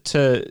hard is it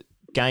to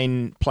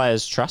gain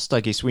players' trust, I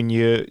guess, when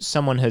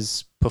someone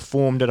has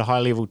performed at a high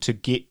level to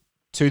get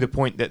to the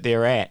point that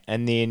they're at,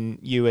 and then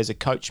you as a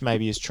coach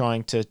maybe is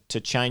trying to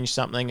change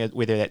something,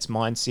 whether that's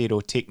mindset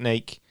or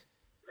technique?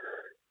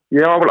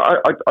 Yeah,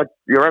 well,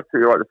 you're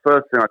absolutely right. The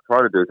first thing I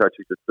try to do is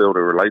actually just build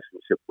a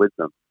relationship with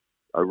them.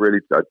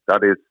 That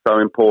is so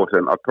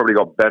important. I've probably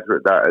got better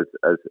at that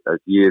as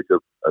years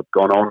have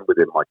gone on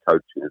within my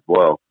coaching as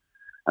well.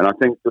 And I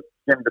think that,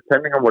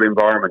 depending on what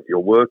environment you're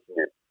working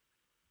in,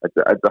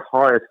 at the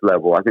highest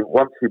level, I think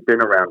once you've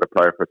been around a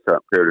player for a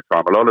certain period of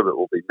time, a lot of it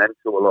will be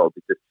mental, a lot will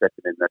be just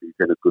checking in that he's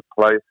in a good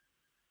place.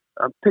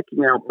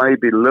 Picking out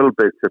maybe little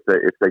bits if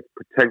they're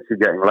potentially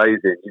getting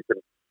lazy, and you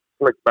can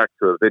flick back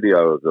to a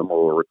video of them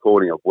or a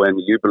recording of when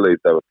you believe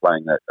they were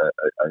playing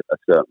a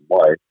certain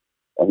way,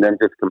 and then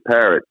just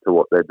compare it to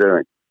what they're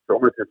doing. So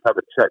almost just have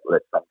a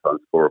checklist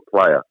sometimes for a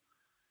player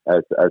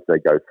as they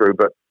go through.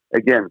 But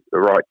again, the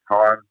right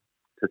time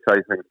to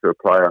say things to a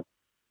player,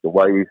 the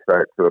way you say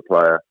it to a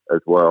player as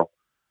well,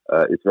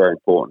 is very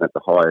important at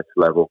the highest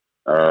level.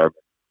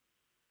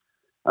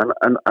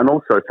 And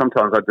also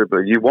sometimes I do,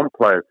 but you want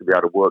players to be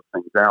able to work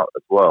things out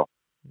as well.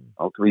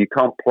 Ultimately, you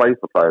can't play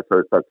for players, so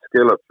it's that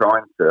skill of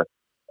trying to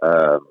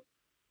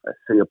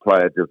see a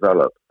player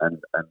develop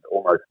and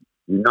almost,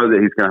 you know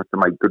that he's going to have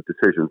to make good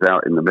decisions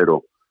out in the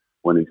middle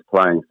when he's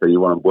playing, so you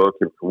want to work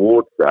him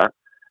towards that.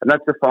 And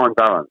that's a fine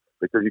balance,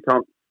 because you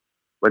can't,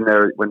 when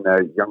they're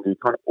younger, you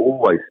can't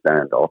always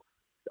stand off.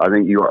 I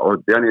think the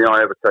only thing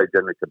I ever say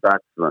generally to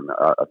batsmen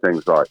are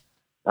things like,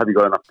 have you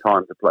got enough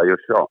time to play your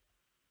shot?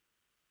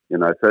 You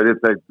know, so if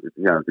they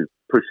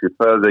push you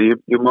further,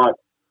 you might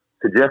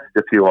suggest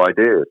a few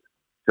ideas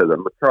to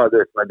them, but try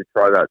this, maybe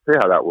try that, see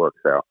how that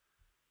works out.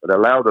 But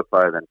allow the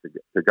player then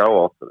to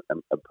go off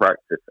and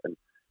practice and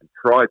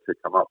try to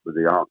come up with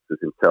the answers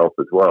himself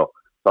as well.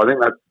 So I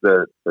think that's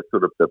the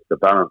sort of the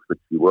balance which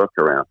you work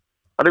around.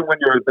 I think when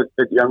you're a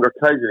bit younger,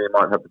 occasionally you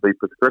might have to be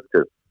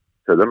prescriptive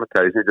to them.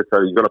 Occasionally, just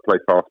say you've got to play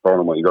fast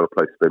bowling well, you've got to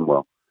play spin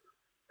well.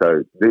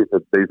 So these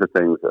are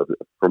things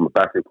from a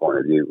batting point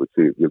of view which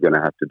you're going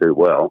to have to do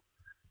well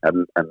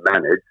and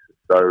manage.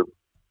 So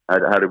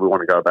how do we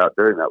want to go about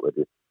doing that with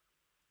you?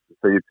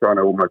 So you're trying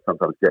to almost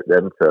sometimes get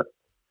them to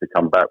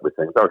come back with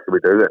things. Oh, should we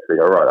do this? They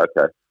go, right,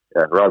 okay.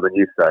 Yeah, rather than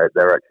you say it,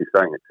 they're actually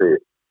saying it to you.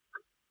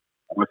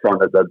 And I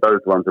find that those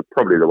ones are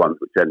probably the ones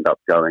which end up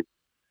going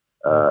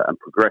and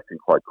progressing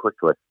quite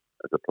quickly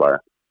as a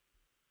player.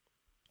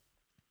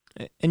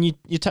 And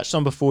you touched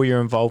on before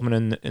your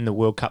involvement in the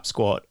World Cup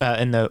squad,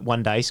 in the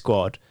one-day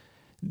squad.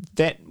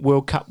 That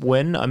World Cup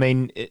win, I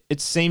mean,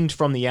 it seemed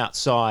from the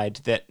outside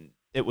that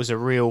it was a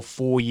real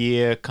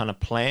 4-year kind of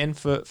plan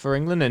for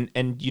England,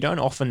 and you don't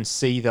often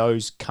see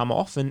those come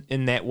off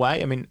in that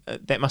way. I mean,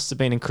 that must have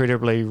been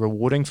incredibly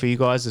rewarding for you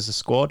guys as a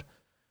squad.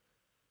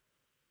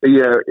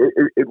 Yeah,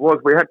 it was.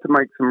 We had to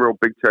make some real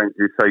big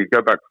changes. So you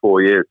go back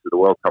 4 years to the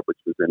World Cup, which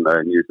was in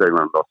New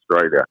Zealand,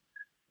 Australia,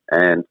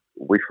 and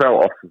we fell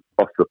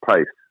off the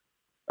pace.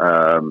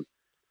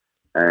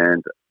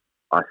 And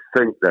I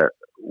think that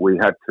we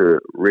had to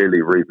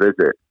really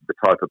revisit the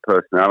type of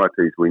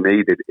personalities we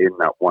needed in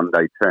that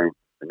one-day team.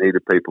 We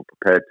needed people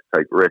prepared to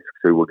take risks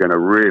who were going to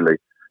really,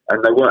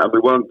 and we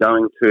weren't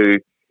going to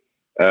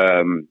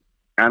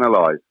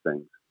analyse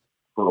things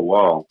for a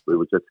while. We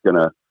were just going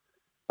to.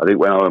 I think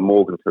when Alan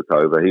Morgan took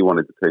over, he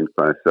wanted the team to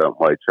play a certain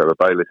way. Trevor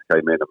Bayliss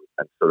came in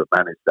and sort of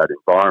managed that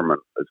environment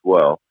as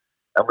well.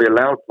 And we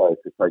allowed players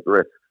to take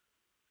risks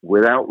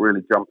without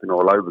really jumping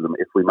all over them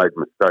if we made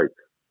mistakes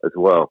as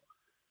well.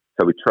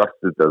 So we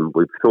trusted them.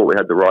 We thought we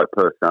had the right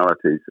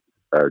personalities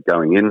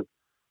going in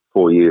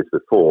 4 years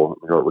before.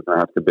 We thought we're going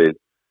to have to be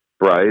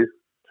brave,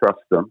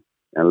 trust them,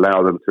 and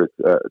allow them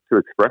to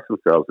express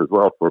themselves as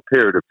well for a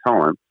period of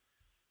time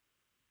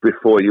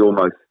before you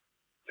almost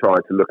try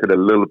to look at a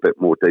little bit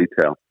more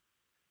detail.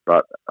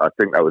 But I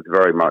think that was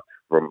very much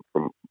from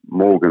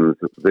Morgan's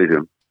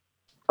vision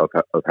of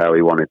how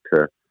he wanted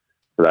for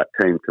that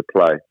team to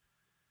play.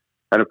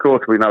 And of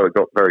course, we know it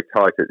got very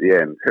tight at the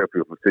end.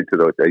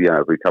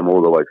 We come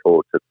all the way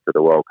forward to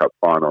the World Cup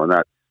final, and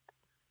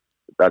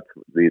that's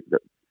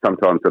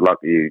sometimes the luck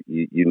you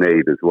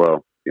need as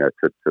well. You know,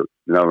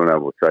 no one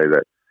will say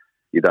that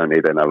you don't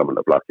need an element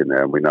of luck in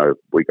there, and we know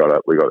we got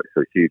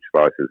some huge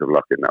slices of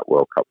luck in that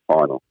World Cup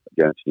final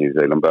against New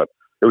Zealand. But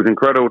it was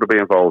incredible to be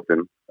involved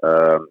in.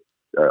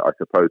 I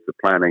suppose the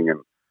planning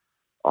and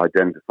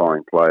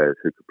identifying players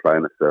who could play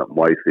in a certain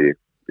way for you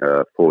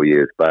 4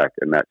 years back,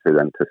 and actually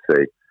then to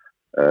see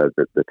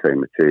the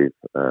team achieve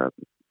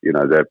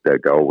their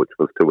goal, which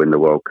was to win the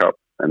World Cup.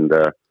 And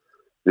as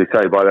you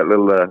say, by that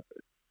little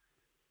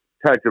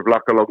touch of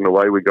luck along the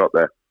way, we got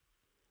there.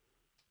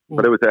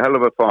 But it was a hell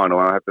of a final.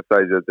 I have to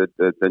say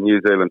that the New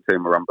Zealand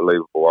team were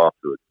unbelievable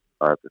afterwards.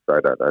 I have to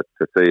say that.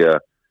 To see a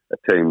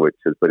team which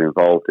has been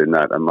involved in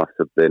that and must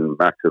have been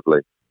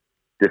massively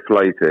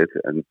deflated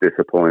and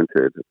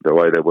disappointed, the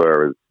way they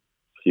were as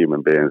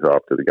human beings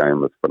after the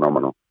game was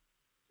phenomenal.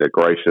 Their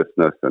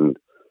graciousness and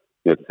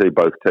to see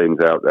both teams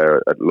out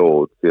there at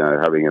Lord's,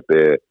 having a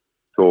beer,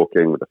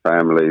 talking with the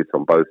families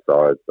on both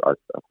sides, I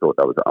thought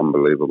that was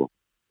unbelievable.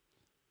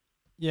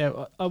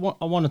 Yeah, I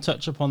want to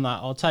touch upon that.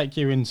 I'll take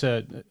you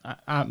into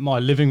my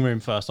living room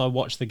first. I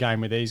watched the game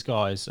with these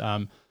guys,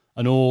 and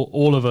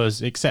all of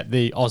us except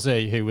the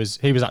Aussie, he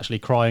was actually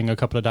crying a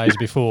couple of days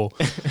before,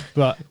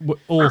 but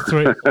all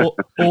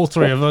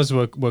three of us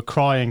were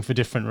crying for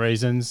different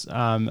reasons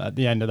at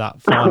the end of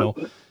that final.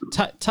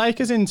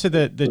 Take us into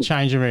the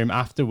changing room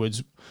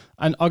afterwards,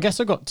 and I guess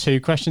I've got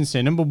two questions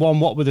here. Number one,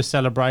 what were the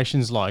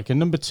celebrations like? And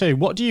number two,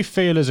 what do you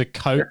feel as a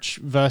coach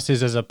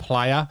versus as a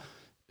player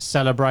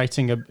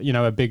celebrating a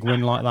big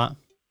win like that?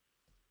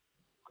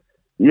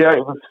 Yeah,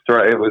 it was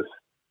straight. It was.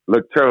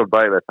 Look, Trevor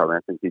Bayliss, I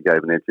think he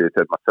gave an interview. He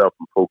said myself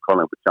and Paul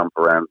Collins would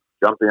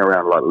jumping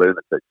around like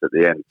lunatics at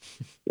the end,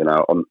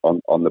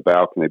 on the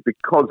balcony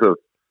because of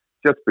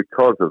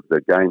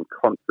the game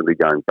constantly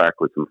going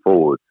backwards and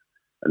forwards,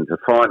 and to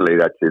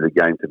finally actually the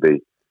game to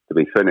be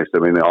finished. I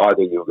mean,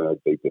 either you're going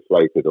to be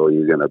deflated or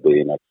you're going to be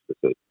in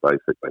ecstasy,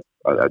 basically.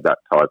 That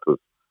type of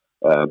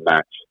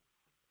match.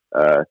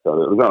 So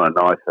it was on a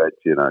nice edge,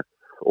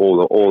 all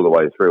the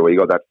way through, where you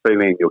got that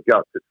feeling in your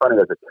guts. It's funny,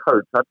 as a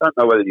coach, I don't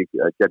know whether you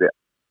get it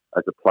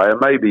as a player.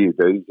 Maybe you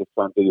do. You just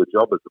try and do your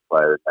job as a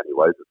player in many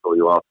ways. That's all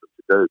you ask them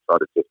to do. Try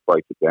to just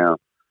break it down.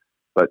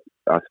 But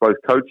I suppose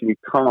coaching, you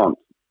can't,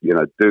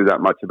 do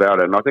that much about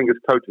it. And I think as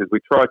coaches, we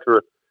try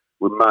to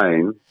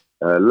remain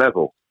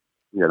level.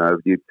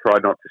 You try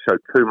not to show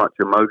too much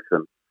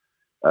emotion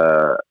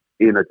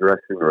in a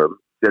dressing room.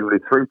 Generally,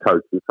 through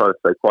coaching, you try to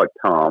stay quite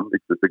calm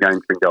because the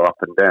game can go up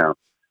and down.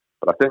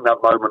 But I think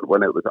that moment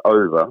when it was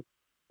over,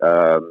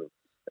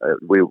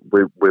 we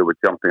were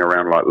jumping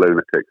around like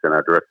lunatics in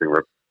our dressing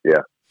room.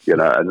 Yeah,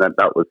 and then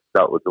that was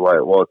the way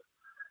it was.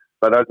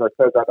 But as I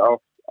said, that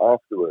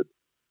afterwards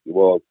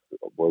was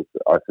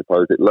I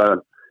suppose it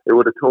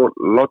would have taught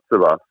lots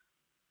of us,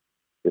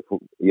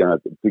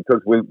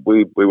 because we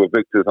were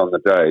victors on the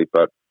day.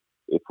 But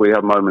if we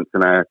have moments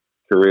in our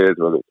careers,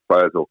 whether it's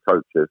players or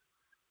coaches,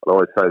 I'd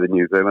always say the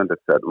New Zealanders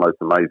set the most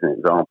amazing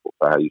example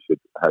for how you should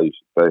be.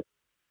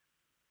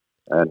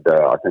 And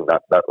I think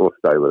that will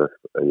stay with us,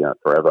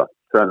 forever.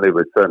 Certainly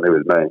with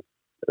me,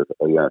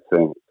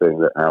 seeing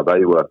that how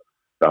they were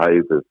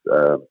behaved as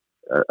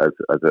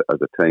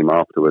a team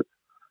afterwards.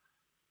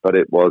 But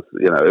it was,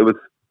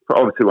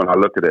 obviously, when I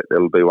look at it,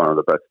 it'll be one of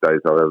the best days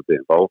I've ever been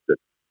involved in.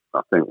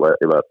 I think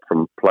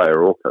from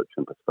player or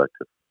coaching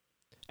perspective.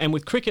 And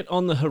with cricket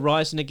on the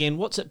horizon again,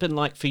 what's it been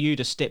like for you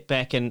to step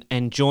back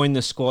and join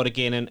the squad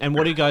again? And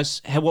what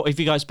have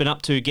you guys been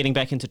up to getting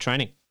back into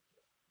training?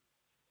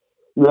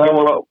 Yeah,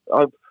 well,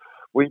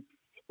 we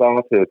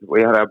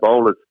had our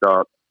bowlers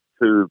start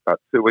about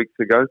 2 weeks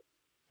ago,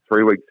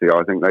 3 weeks ago.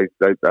 I think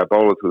our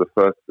bowlers were the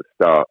first to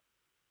start.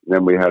 And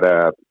then we had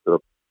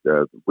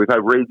we've had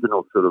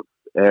regional sort of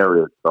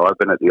areas. So I've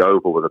been at the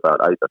Oval with about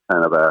 8 or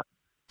 10 of our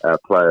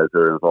players who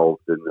are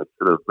involved in this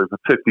sort of, there's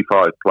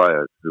 55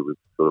 players who we've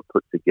sort of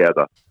put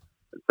together.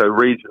 And so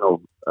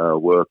regional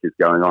work is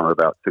going on at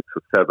about 6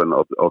 or 7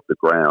 of the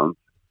grounds.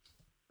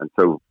 And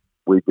so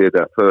we did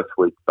our first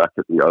week back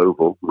at the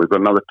Oval. We've got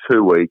another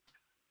 2 weeks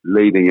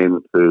leading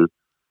into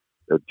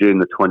June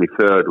the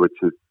 23rd, which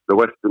is the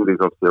West Indies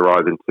obviously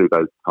arrive in 2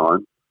 days'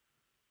 time.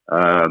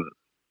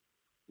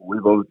 We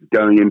will be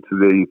going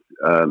into these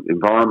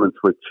environments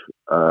which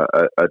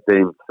are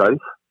deemed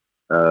safe,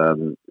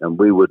 and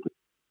we would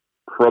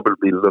probably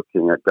be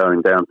looking at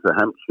going down to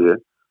Hampshire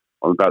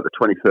on about the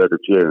 23rd of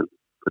June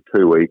for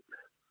 2 weeks,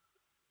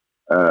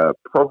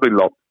 probably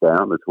locked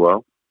down as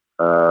well,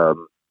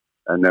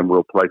 and then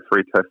we'll play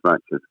 3 test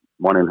matches,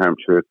 1 in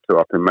Hampshire, 2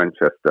 up in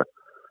Manchester.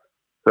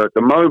 So at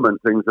the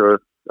moment, things are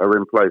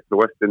in place. The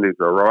West Indies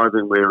are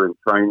arriving. We're in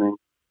training.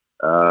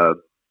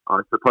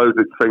 I suppose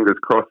it's fingers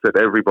crossed that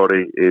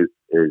everybody is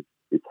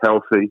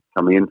healthy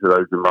coming into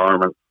those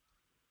environments,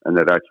 and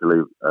that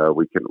actually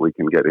we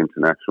can get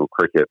international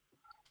cricket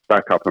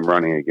back up and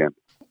running again.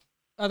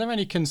 Are there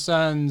any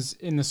concerns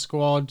in the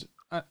squad?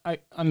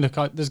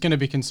 There's going to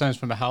be concerns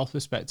from a health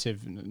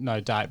perspective, no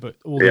doubt, but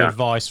all the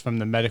advice from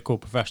the medical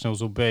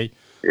professionals will be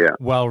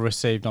well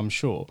received, I'm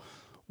sure.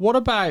 What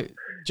about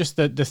just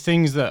the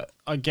things that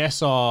I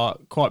guess are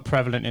quite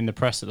prevalent in the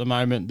press at the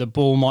moment? The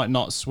ball might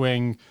not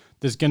swing.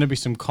 There's going to be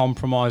some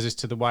compromises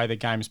to the way the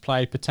game's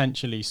played,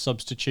 potentially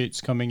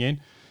substitutes coming in.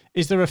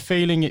 Is there a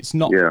feeling it's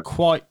not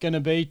quite going to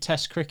be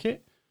Test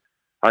cricket?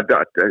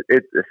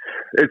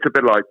 It's a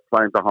bit like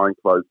playing behind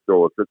closed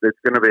doors. It's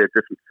going to be a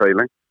different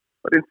feeling.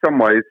 But in some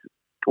ways,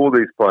 all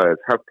these players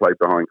have played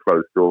behind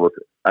closed doors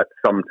at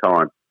some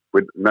time.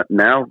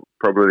 Now,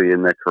 probably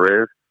in their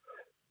careers,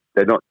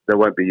 they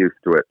won't be used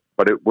to it.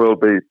 But it will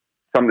be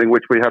something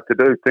which we have to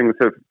do. Things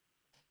have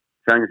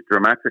changed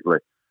dramatically.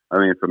 I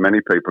mean, for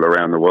many people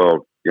around the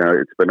world,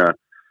 it's been a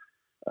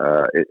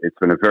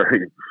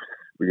very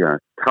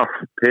tough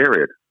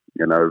period.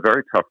 A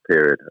very tough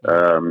period.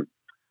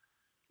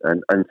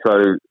 And so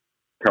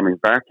coming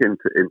back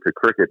into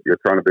cricket, you're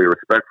trying to be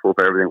respectful of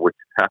everything which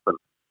has happened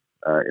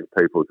in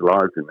people's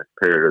lives in this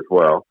period as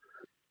well.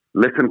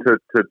 Listen to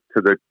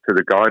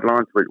the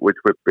guidelines which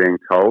we're being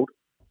told,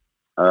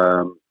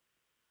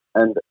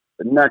 and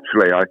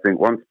naturally, I think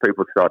once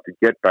people start to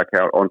get back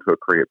out onto a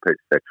cricket pitch,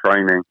 they're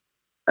training,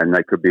 and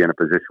they could be in a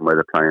position where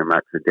they're playing a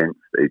match against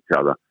each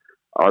other.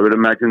 I would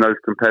imagine those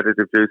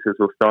competitive juices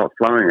will start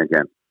flowing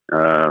again,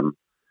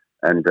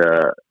 and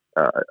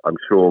I'm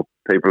sure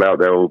people out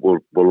there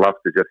will love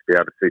to just be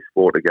able to see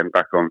sport again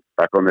back on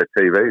their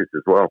TVs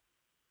as well.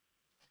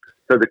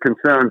 So the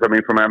concerns, I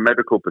mean, from our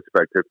medical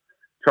perspective,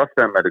 trust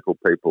our medical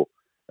people,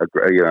 to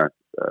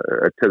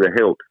the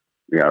hilt.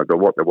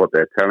 What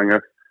they're telling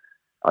us.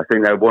 I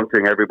think they're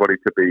wanting everybody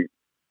to be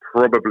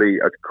probably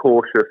as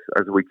cautious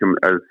as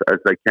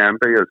they can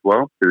be as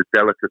well, to the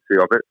delicacy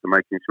of it, to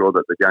making sure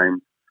that the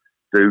games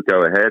do go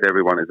ahead.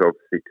 Everyone is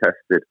obviously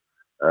tested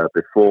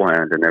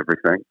beforehand and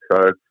everything.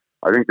 So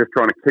I think just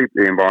trying to keep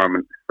the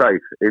environment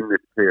safe in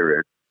this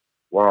period,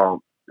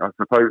 while I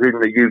suppose even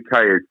the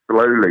UK is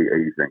slowly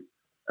easing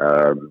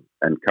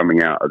and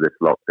coming out of this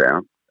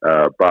lockdown.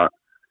 But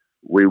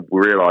we're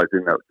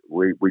realising that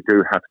we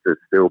do have to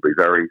still be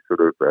very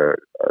sort of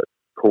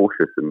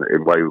cautious in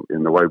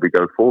the way we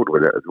go forward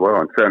with it as well,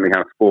 and certainly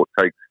how sport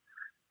takes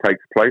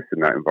place in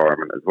that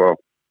environment as well.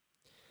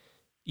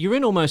 You're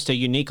in almost a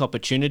unique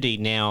opportunity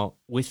now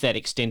with that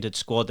extended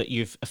squad, that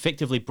you've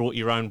effectively brought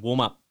your own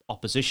warm-up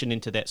opposition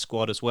into that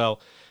squad as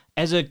well.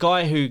 As a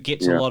guy who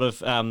gets a lot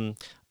of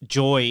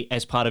joy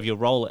as part of your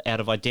role out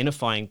of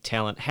identifying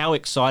talent, how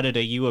excited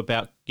are you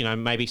about,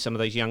 maybe some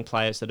of these young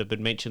players that have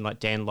been mentioned, like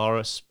Dan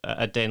Lawrence,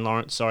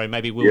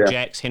 maybe Will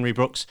Jacks, Henry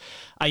Brooks?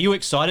 Are you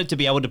excited to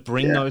be able to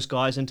bring those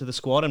guys into the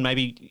squad and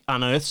maybe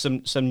unearth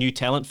some new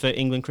talent for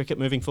England cricket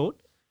moving forward?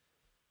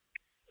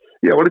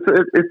 Yeah, well,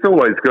 it's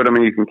always good. I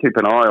mean, you can keep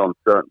an eye on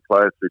certain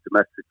players through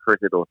domestic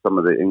cricket or some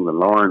of the England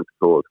Lions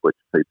tours, which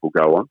people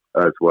go on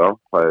as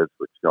well, players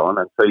which go on.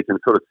 And so you can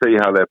sort of see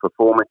how they're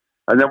performing.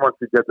 And then once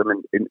you get them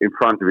in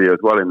front of you as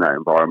well in that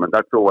environment,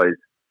 that's always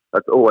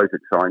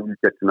exciting. You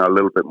get to know a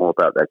little bit more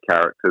about their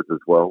characters as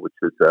well, which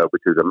is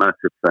a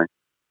massive thing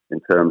in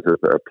terms of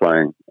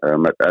playing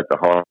at the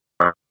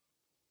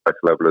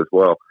highest level as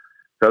well.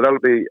 So that'll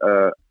be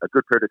a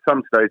good period. At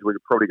some stage, we're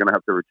probably going to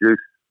have to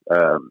reduce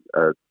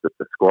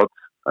the squads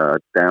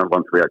down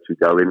once we actually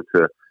go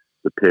into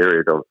the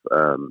period of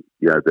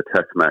the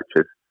test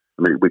matches.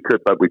 I mean, we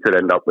could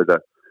end up with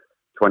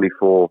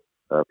 24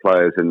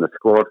 players in the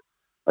squad.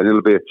 and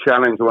it'll be a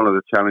challenge. One of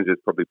the challenges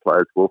probably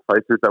players will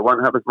face is they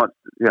won't have as much.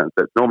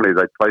 Normally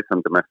they play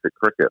some domestic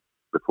cricket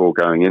before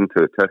going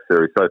into a Test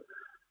series. So,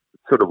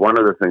 sort of one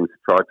of the things to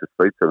try to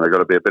speak to them, they've got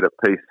to be a bit at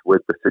peace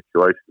with the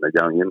situation they're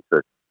going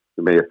into.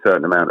 To be a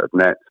certain amount of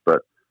nets,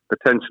 but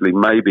potentially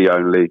maybe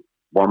only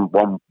one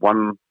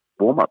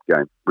warm-up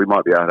game. We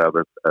might be able to have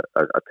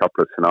a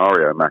couple of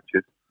scenario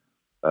matches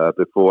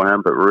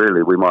beforehand, but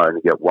really we might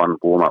only get one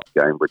warm-up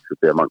game, which would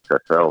be amongst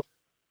ourselves,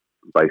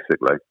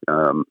 basically.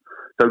 So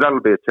that'll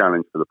be a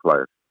challenge for the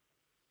players.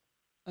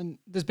 And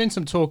there's been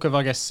some talk of,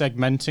 I guess,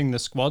 segmenting the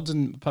squads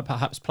and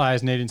perhaps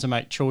players needing to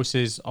make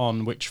choices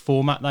on which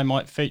format they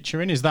might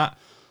feature in. Is that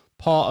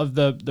part of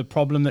the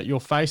problem that you're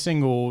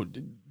facing, or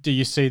do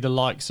you see the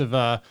likes of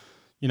a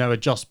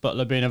Joss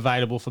Butler being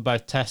available for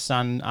both tests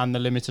and the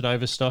limited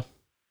over stuff?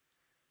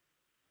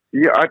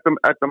 Yeah, at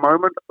the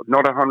moment,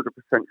 not 100%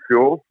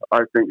 sure.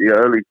 I think the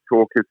early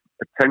talk is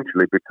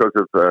potentially because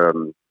of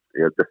the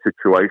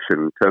situation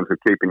in terms of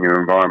keeping your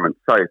environment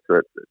safe,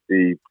 that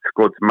the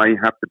squads may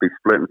have to be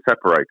split and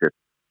separated.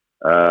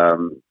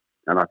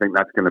 And I think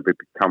that's going to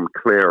become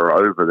clearer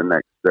over the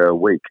next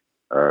week,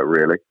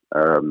 really,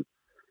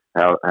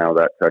 how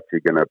that's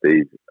actually going to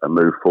be a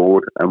move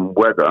forward, and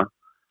whether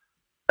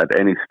at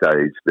any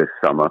stage this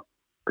summer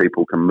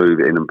people can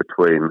move in and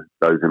between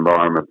those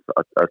environments.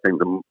 I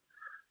think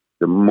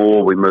the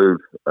more we move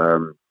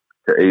to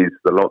ease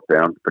the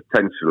lockdown, the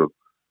potential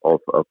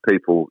of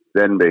people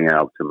then being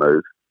able to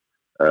move,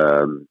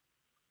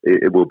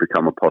 it will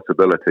become a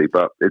possibility.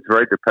 But it's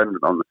very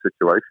dependent on the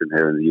situation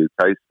here in the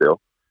UK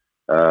still.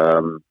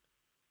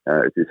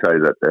 If you say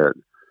that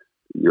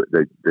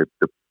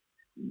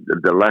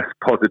the less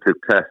positive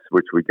tests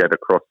which we get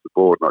across the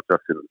board, not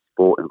just in the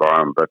sport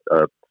environment, but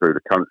through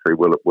the country,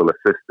 will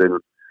assist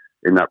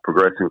in that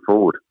progressing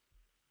forward.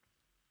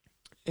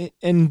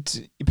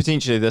 And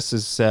potentially this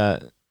is,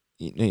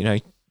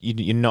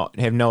 you not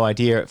have no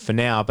idea for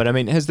now, but I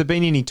mean, has there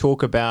been any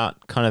talk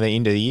about kind of the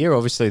end of the year?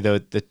 Obviously, the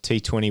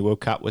T20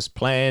 World Cup was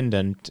planned,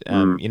 and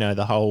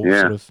the whole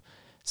sort of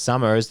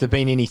summer. Has there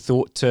been any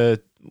thought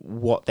to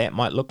what that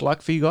might look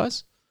like for you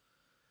guys?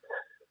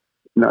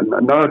 No,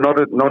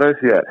 not as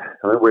yet.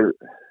 I mean,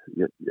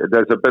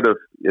 there's a bit of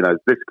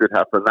this could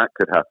happen, that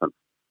could happen,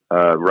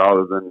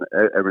 rather than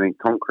everything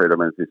concrete. I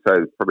mean, as you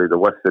say, probably the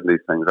West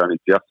Indies thing's only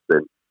just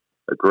been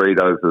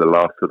agreed over the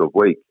last sort of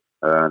week.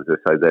 As I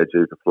say, they're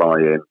due to fly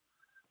in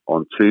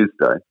on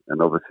Tuesday,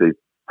 and obviously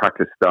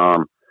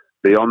Pakistan.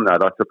 Beyond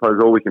that, I suppose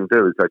all we can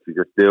do is actually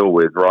just deal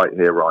with right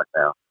here, right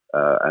now,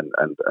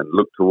 and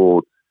look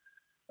towards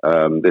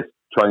this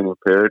training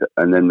period,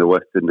 and then the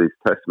West Indies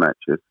Test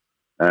matches,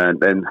 and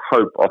then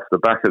hope off the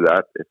back of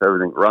that, if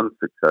everything runs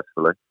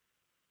successfully,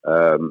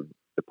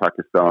 the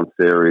Pakistan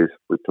series,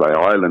 we play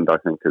Ireland, I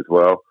think, as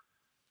well.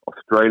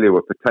 Australia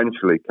were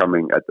potentially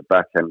coming at the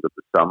back end of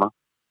the summer.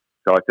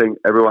 So I think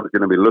everyone's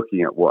going to be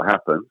looking at what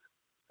happens,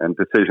 and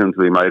decisions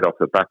will be made off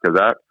the back of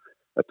that.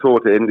 A tour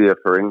to India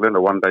for England,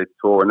 a one-day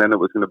tour, and then it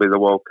was going to be the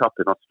World Cup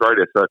in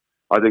Australia. So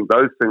I think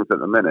those things at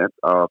the minute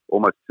are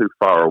almost too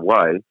far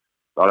away.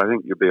 But I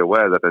think you'll be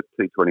aware that a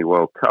T20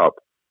 World Cup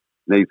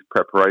needs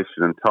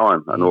preparation and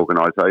time and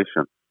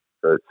organisation.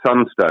 So at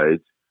some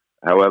stage,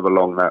 however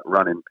long that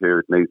running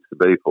period needs to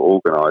be for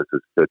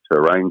organisers to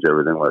arrange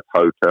everything, like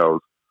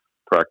hotels,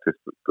 practice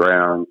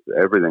grounds,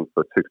 everything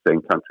for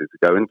 16 countries to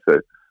go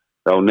into,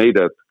 they'll need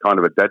a kind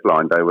of a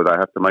deadline day where they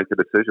have to make a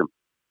decision.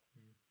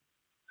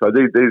 So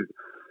these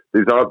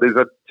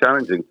are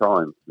challenging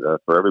times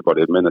for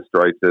everybody,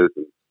 administrators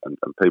and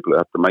people who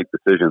have to make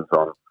decisions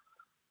on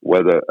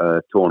whether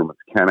tournaments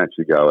can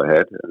actually go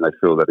ahead, and they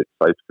feel that it's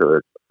safe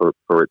for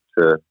it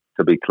to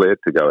be cleared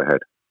to go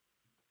ahead.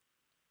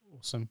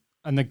 Awesome.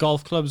 And the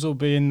golf clubs will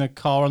be in the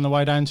car on the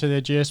way down to their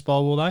GS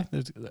Bowl, will they?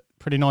 There's a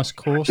pretty nice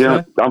course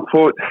there.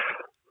 Unfortunately,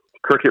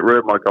 cricket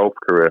ruined my golf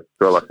career,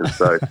 that's all I can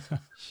say.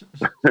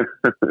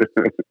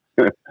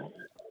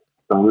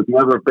 I was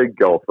never a big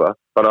golfer,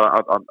 but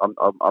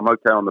I'm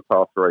okay on the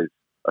par threes.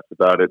 That's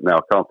about it now.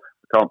 I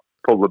can't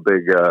pull the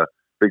big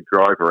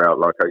driver out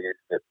like I used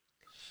to.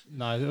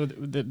 No,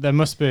 there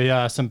must be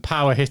some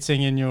power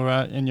hitting in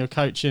your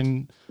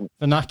coaching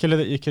vernacular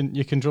that you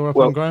can draw up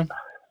on, Graham.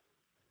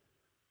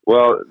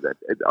 Well,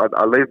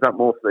 I leave that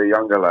more for the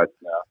younger lads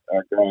now.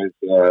 Guys,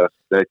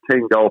 they're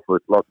keen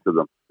golfers, lots of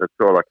them. That's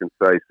all I can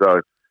say.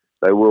 So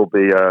they will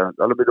be.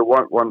 That'll be the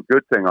one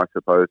good thing, I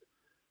suppose.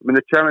 I mean,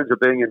 the challenge of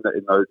being in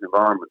those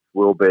environments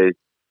will be.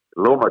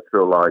 It'll almost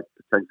feel like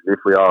potentially if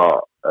we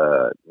are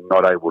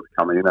not able to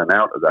come in and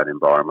out of that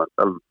environment,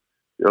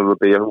 it'll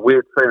be a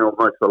weird feeling,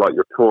 almost feel like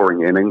you're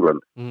touring in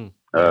England. And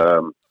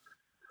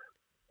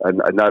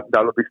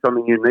that'll be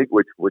something unique,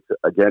 which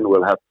again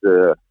we'll have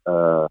to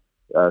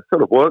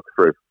sort of work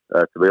through,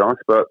 to be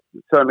honest. But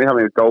certainly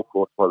having a golf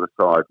course by the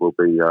side will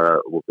be nice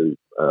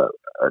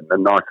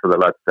for the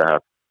lads to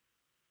have.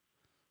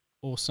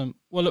 Awesome.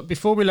 Well, look,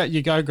 before we let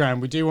you go, Graham,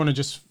 we do want to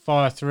just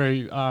fire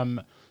through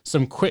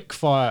some quick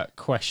fire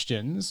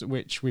questions,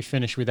 which we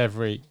finish with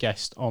every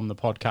guest on the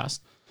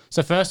podcast.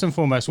 So first and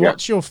foremost,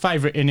 what's your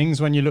favourite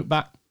innings when you look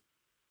back?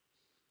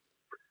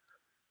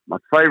 My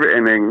favourite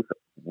innings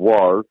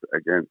was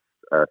against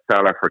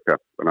South Africa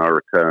when I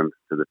returned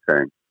to the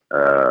team.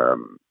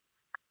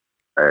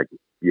 At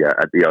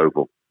the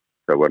Oval.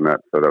 So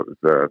that was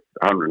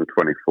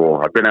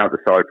 124. I'd been out the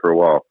side for a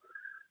while,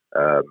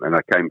 and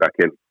I came back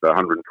in. The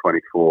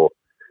 124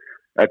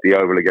 at the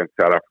Oval against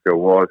South Africa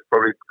was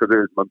probably, because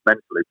it was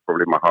mentally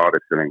probably my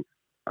hardest innings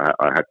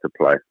I had to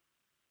play.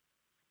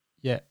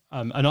 Yeah,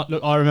 and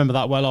I remember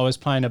that well. I was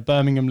playing a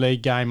Birmingham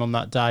League game on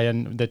that day,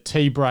 and the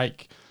tea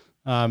break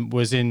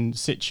was in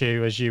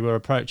situ as you were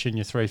approaching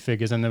your three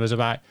figures, and there was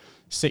about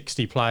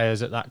 60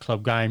 players at that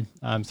club game,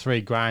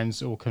 3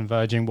 grounds all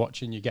converging,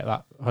 watching you get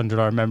that 100.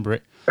 I remember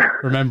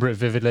it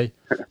vividly.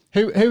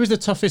 Who was the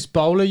toughest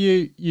bowler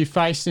you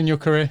faced in your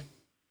career?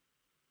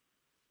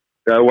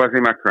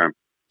 Wasim Akram.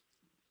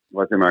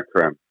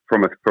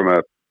 From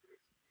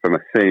a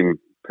seam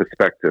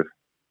perspective,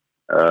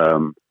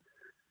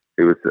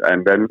 he was,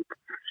 and then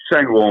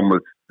Shane Warne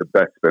was the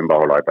best spin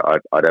bowler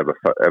I'd ever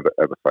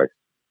faced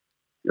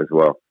as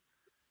well.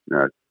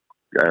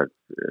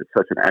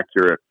 Such an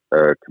accurate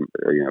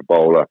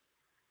bowler,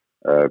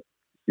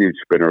 huge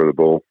spinner of the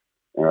ball,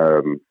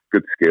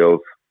 good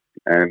skills,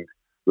 and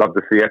loved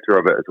the theatre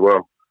of it as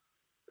well.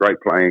 Great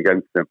playing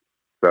against him.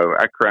 So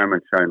Akram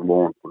and Shane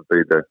Warne would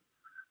be the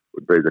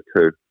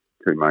two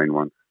main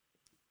ones.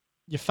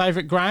 Your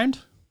favourite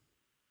ground?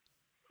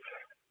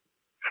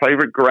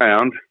 Favourite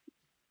ground?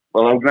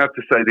 Well, I'm going to have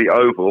to say the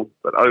Oval,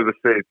 but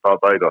overseas,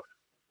 Barbados.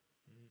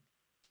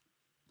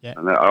 Yeah.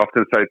 And I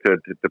often say to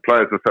the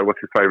players, will say,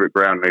 "What's your favourite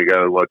ground?" And they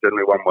go, "Well,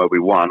 generally one where we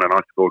won and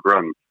I scored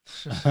runs."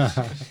 So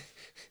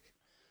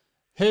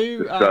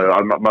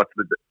I must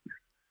have.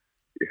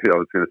 I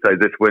was going to say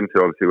this winter,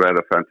 obviously, we had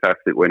a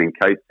fantastic win in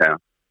Cape Town,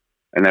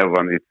 and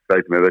everyone used to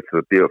say to me, "This is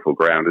a beautiful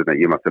ground, isn't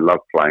it? You must have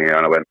loved playing here."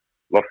 And I went,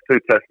 "Lost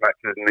 2 Test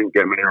matches and didn't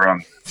get many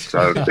runs."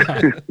 So,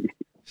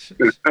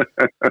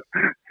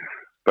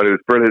 but it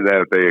was brilliant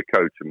there to be a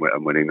coach and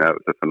winning that. It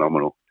was a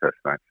phenomenal Test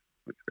match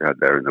which we had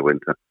there in the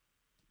winter.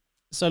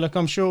 So, look,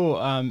 I'm sure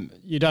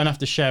you don't have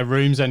to share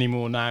rooms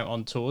anymore now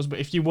on tours, but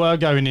if you were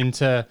going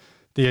into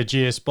the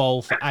Ageas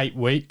Bowl for 8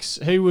 weeks,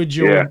 who would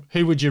your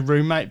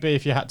roommate be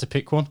if you had to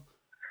pick one?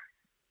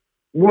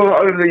 Well,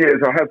 over the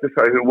years, I have to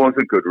say who was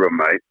a good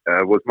roommate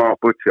was Mark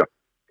Butcher.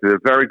 He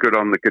was very good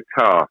on the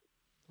guitar,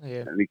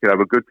 and he could have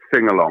a good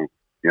sing-along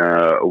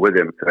with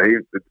him. So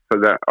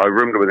that I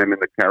roomed with him in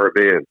the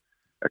Caribbean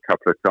a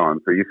couple of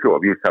times. So you sort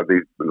of used to have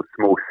these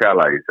small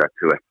chalets,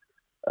 actually,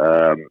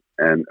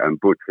 and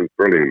Butch was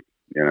brilliant.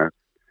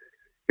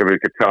 Give me a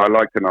guitar. I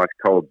liked a nice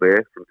cold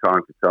beer from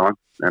time to time,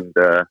 and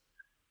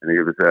he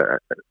was a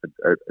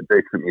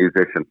decent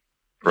musician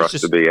for us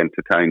to be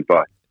entertained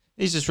by.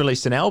 He's just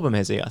released an album,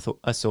 has he? I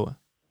saw.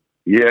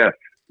 Yeah,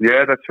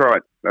 that's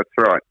right.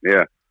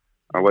 Yeah,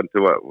 I went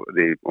to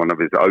one of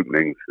his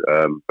openings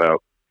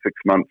about 6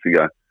 months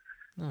ago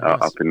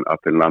up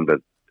in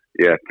London.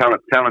 Yeah,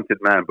 talented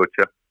man,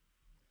 Butcher.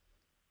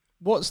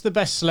 What's the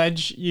best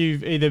sledge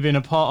you've either been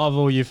a part of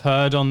or you've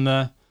heard on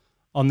the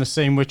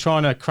scene? We're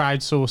trying to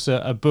crowdsource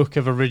a book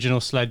of original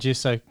sledges,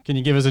 so can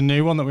you give us a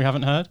new one that we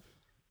haven't heard?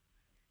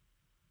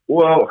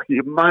 Well,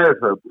 you may have,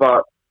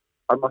 but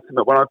I must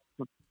admit, when I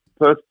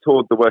first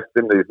toured the West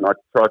Indies and I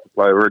tried to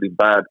play a really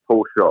bad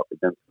pull shot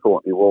against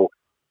Courtney Walsh,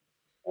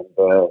 and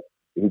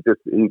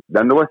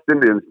then the West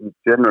Indians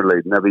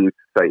generally never used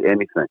to say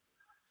anything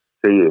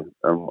to you,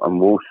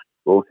 and Walsh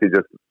he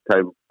just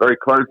came very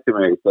close to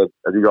me. He said,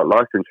 "Have you got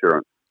life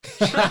insurance?"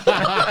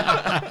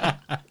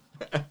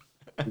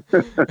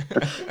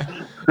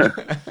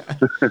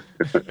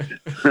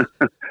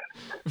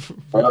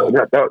 I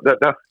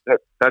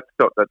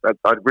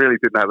really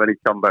didn't have any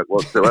comeback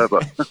whatsoever.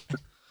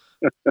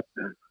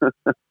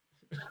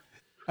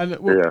 And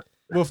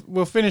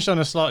we'll finish on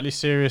a slightly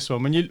serious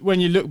one. When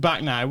you look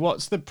back now,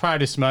 what's the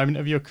proudest moment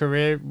of your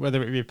career,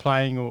 whether it be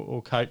playing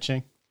or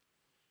coaching?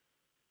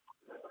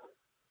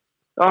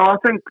 I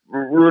think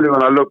really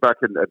when I look back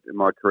in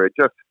my career,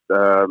 just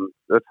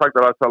the fact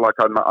that I felt like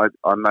I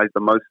made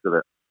the most of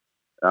it.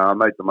 I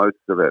made the most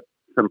of it.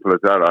 Simple as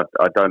that.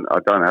 I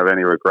don't have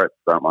any regrets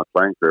about my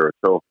playing career at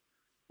all.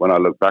 When I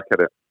look back at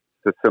it,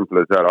 it's as simple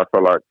as that. I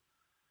feel like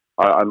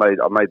I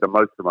made the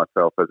most of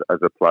myself as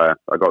a player.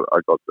 I got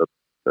the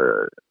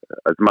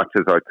as much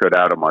as I could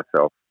out of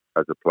myself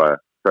as a player.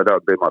 So that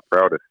would be my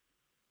proudest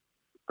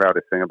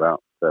thing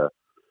about the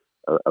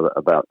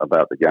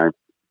game.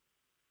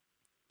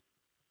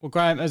 Well,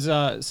 Graham,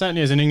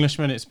 certainly as an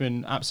Englishman, it's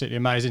been absolutely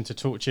amazing to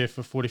talk to you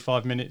for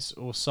 45 minutes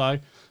or so.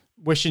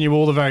 Wishing you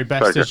all the very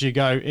best as you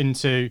go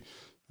into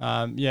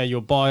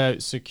your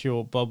buyout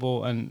secure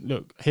bubble. And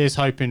look, here's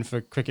hoping for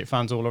cricket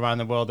fans all around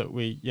the world that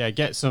we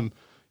get some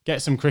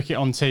cricket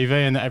on TV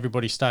and that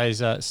everybody stays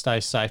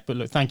safe. But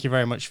look, thank you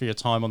very much for your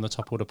time on the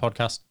Top Order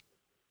podcast.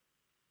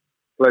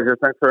 Pleasure.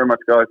 Thanks very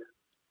much, guys.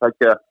 Take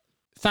care.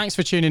 Thanks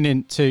for tuning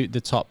in to the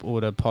Top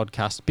Order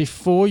podcast.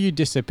 Before you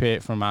disappear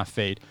from our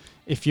feed,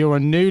 if you're a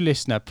new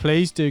listener,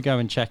 please do go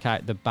and check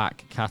out the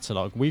back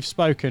catalogue. We've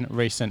spoken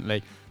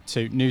recently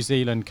to New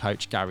Zealand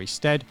coach Gary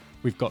Stead.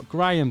 We've got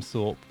Graham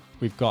Thorpe.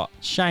 We've got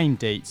Shane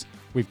Dietz.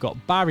 We've got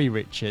Barry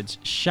Richards,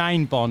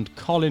 Shane Bond,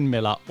 Colin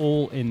Miller,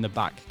 all in the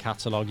back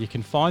catalogue. You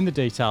can find the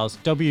details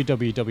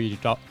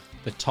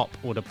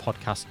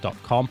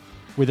www.thetoporderpodcast.com.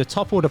 With a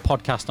Top Order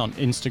Podcast on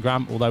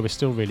Instagram, although we're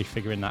still really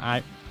figuring that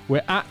out.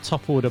 We're at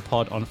Top Order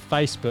Pod on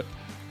Facebook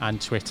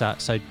and Twitter,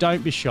 so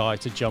don't be shy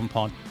to jump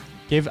on,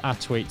 give our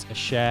tweets a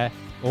share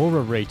or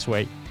a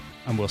retweet,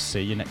 and we'll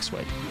see you next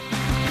week.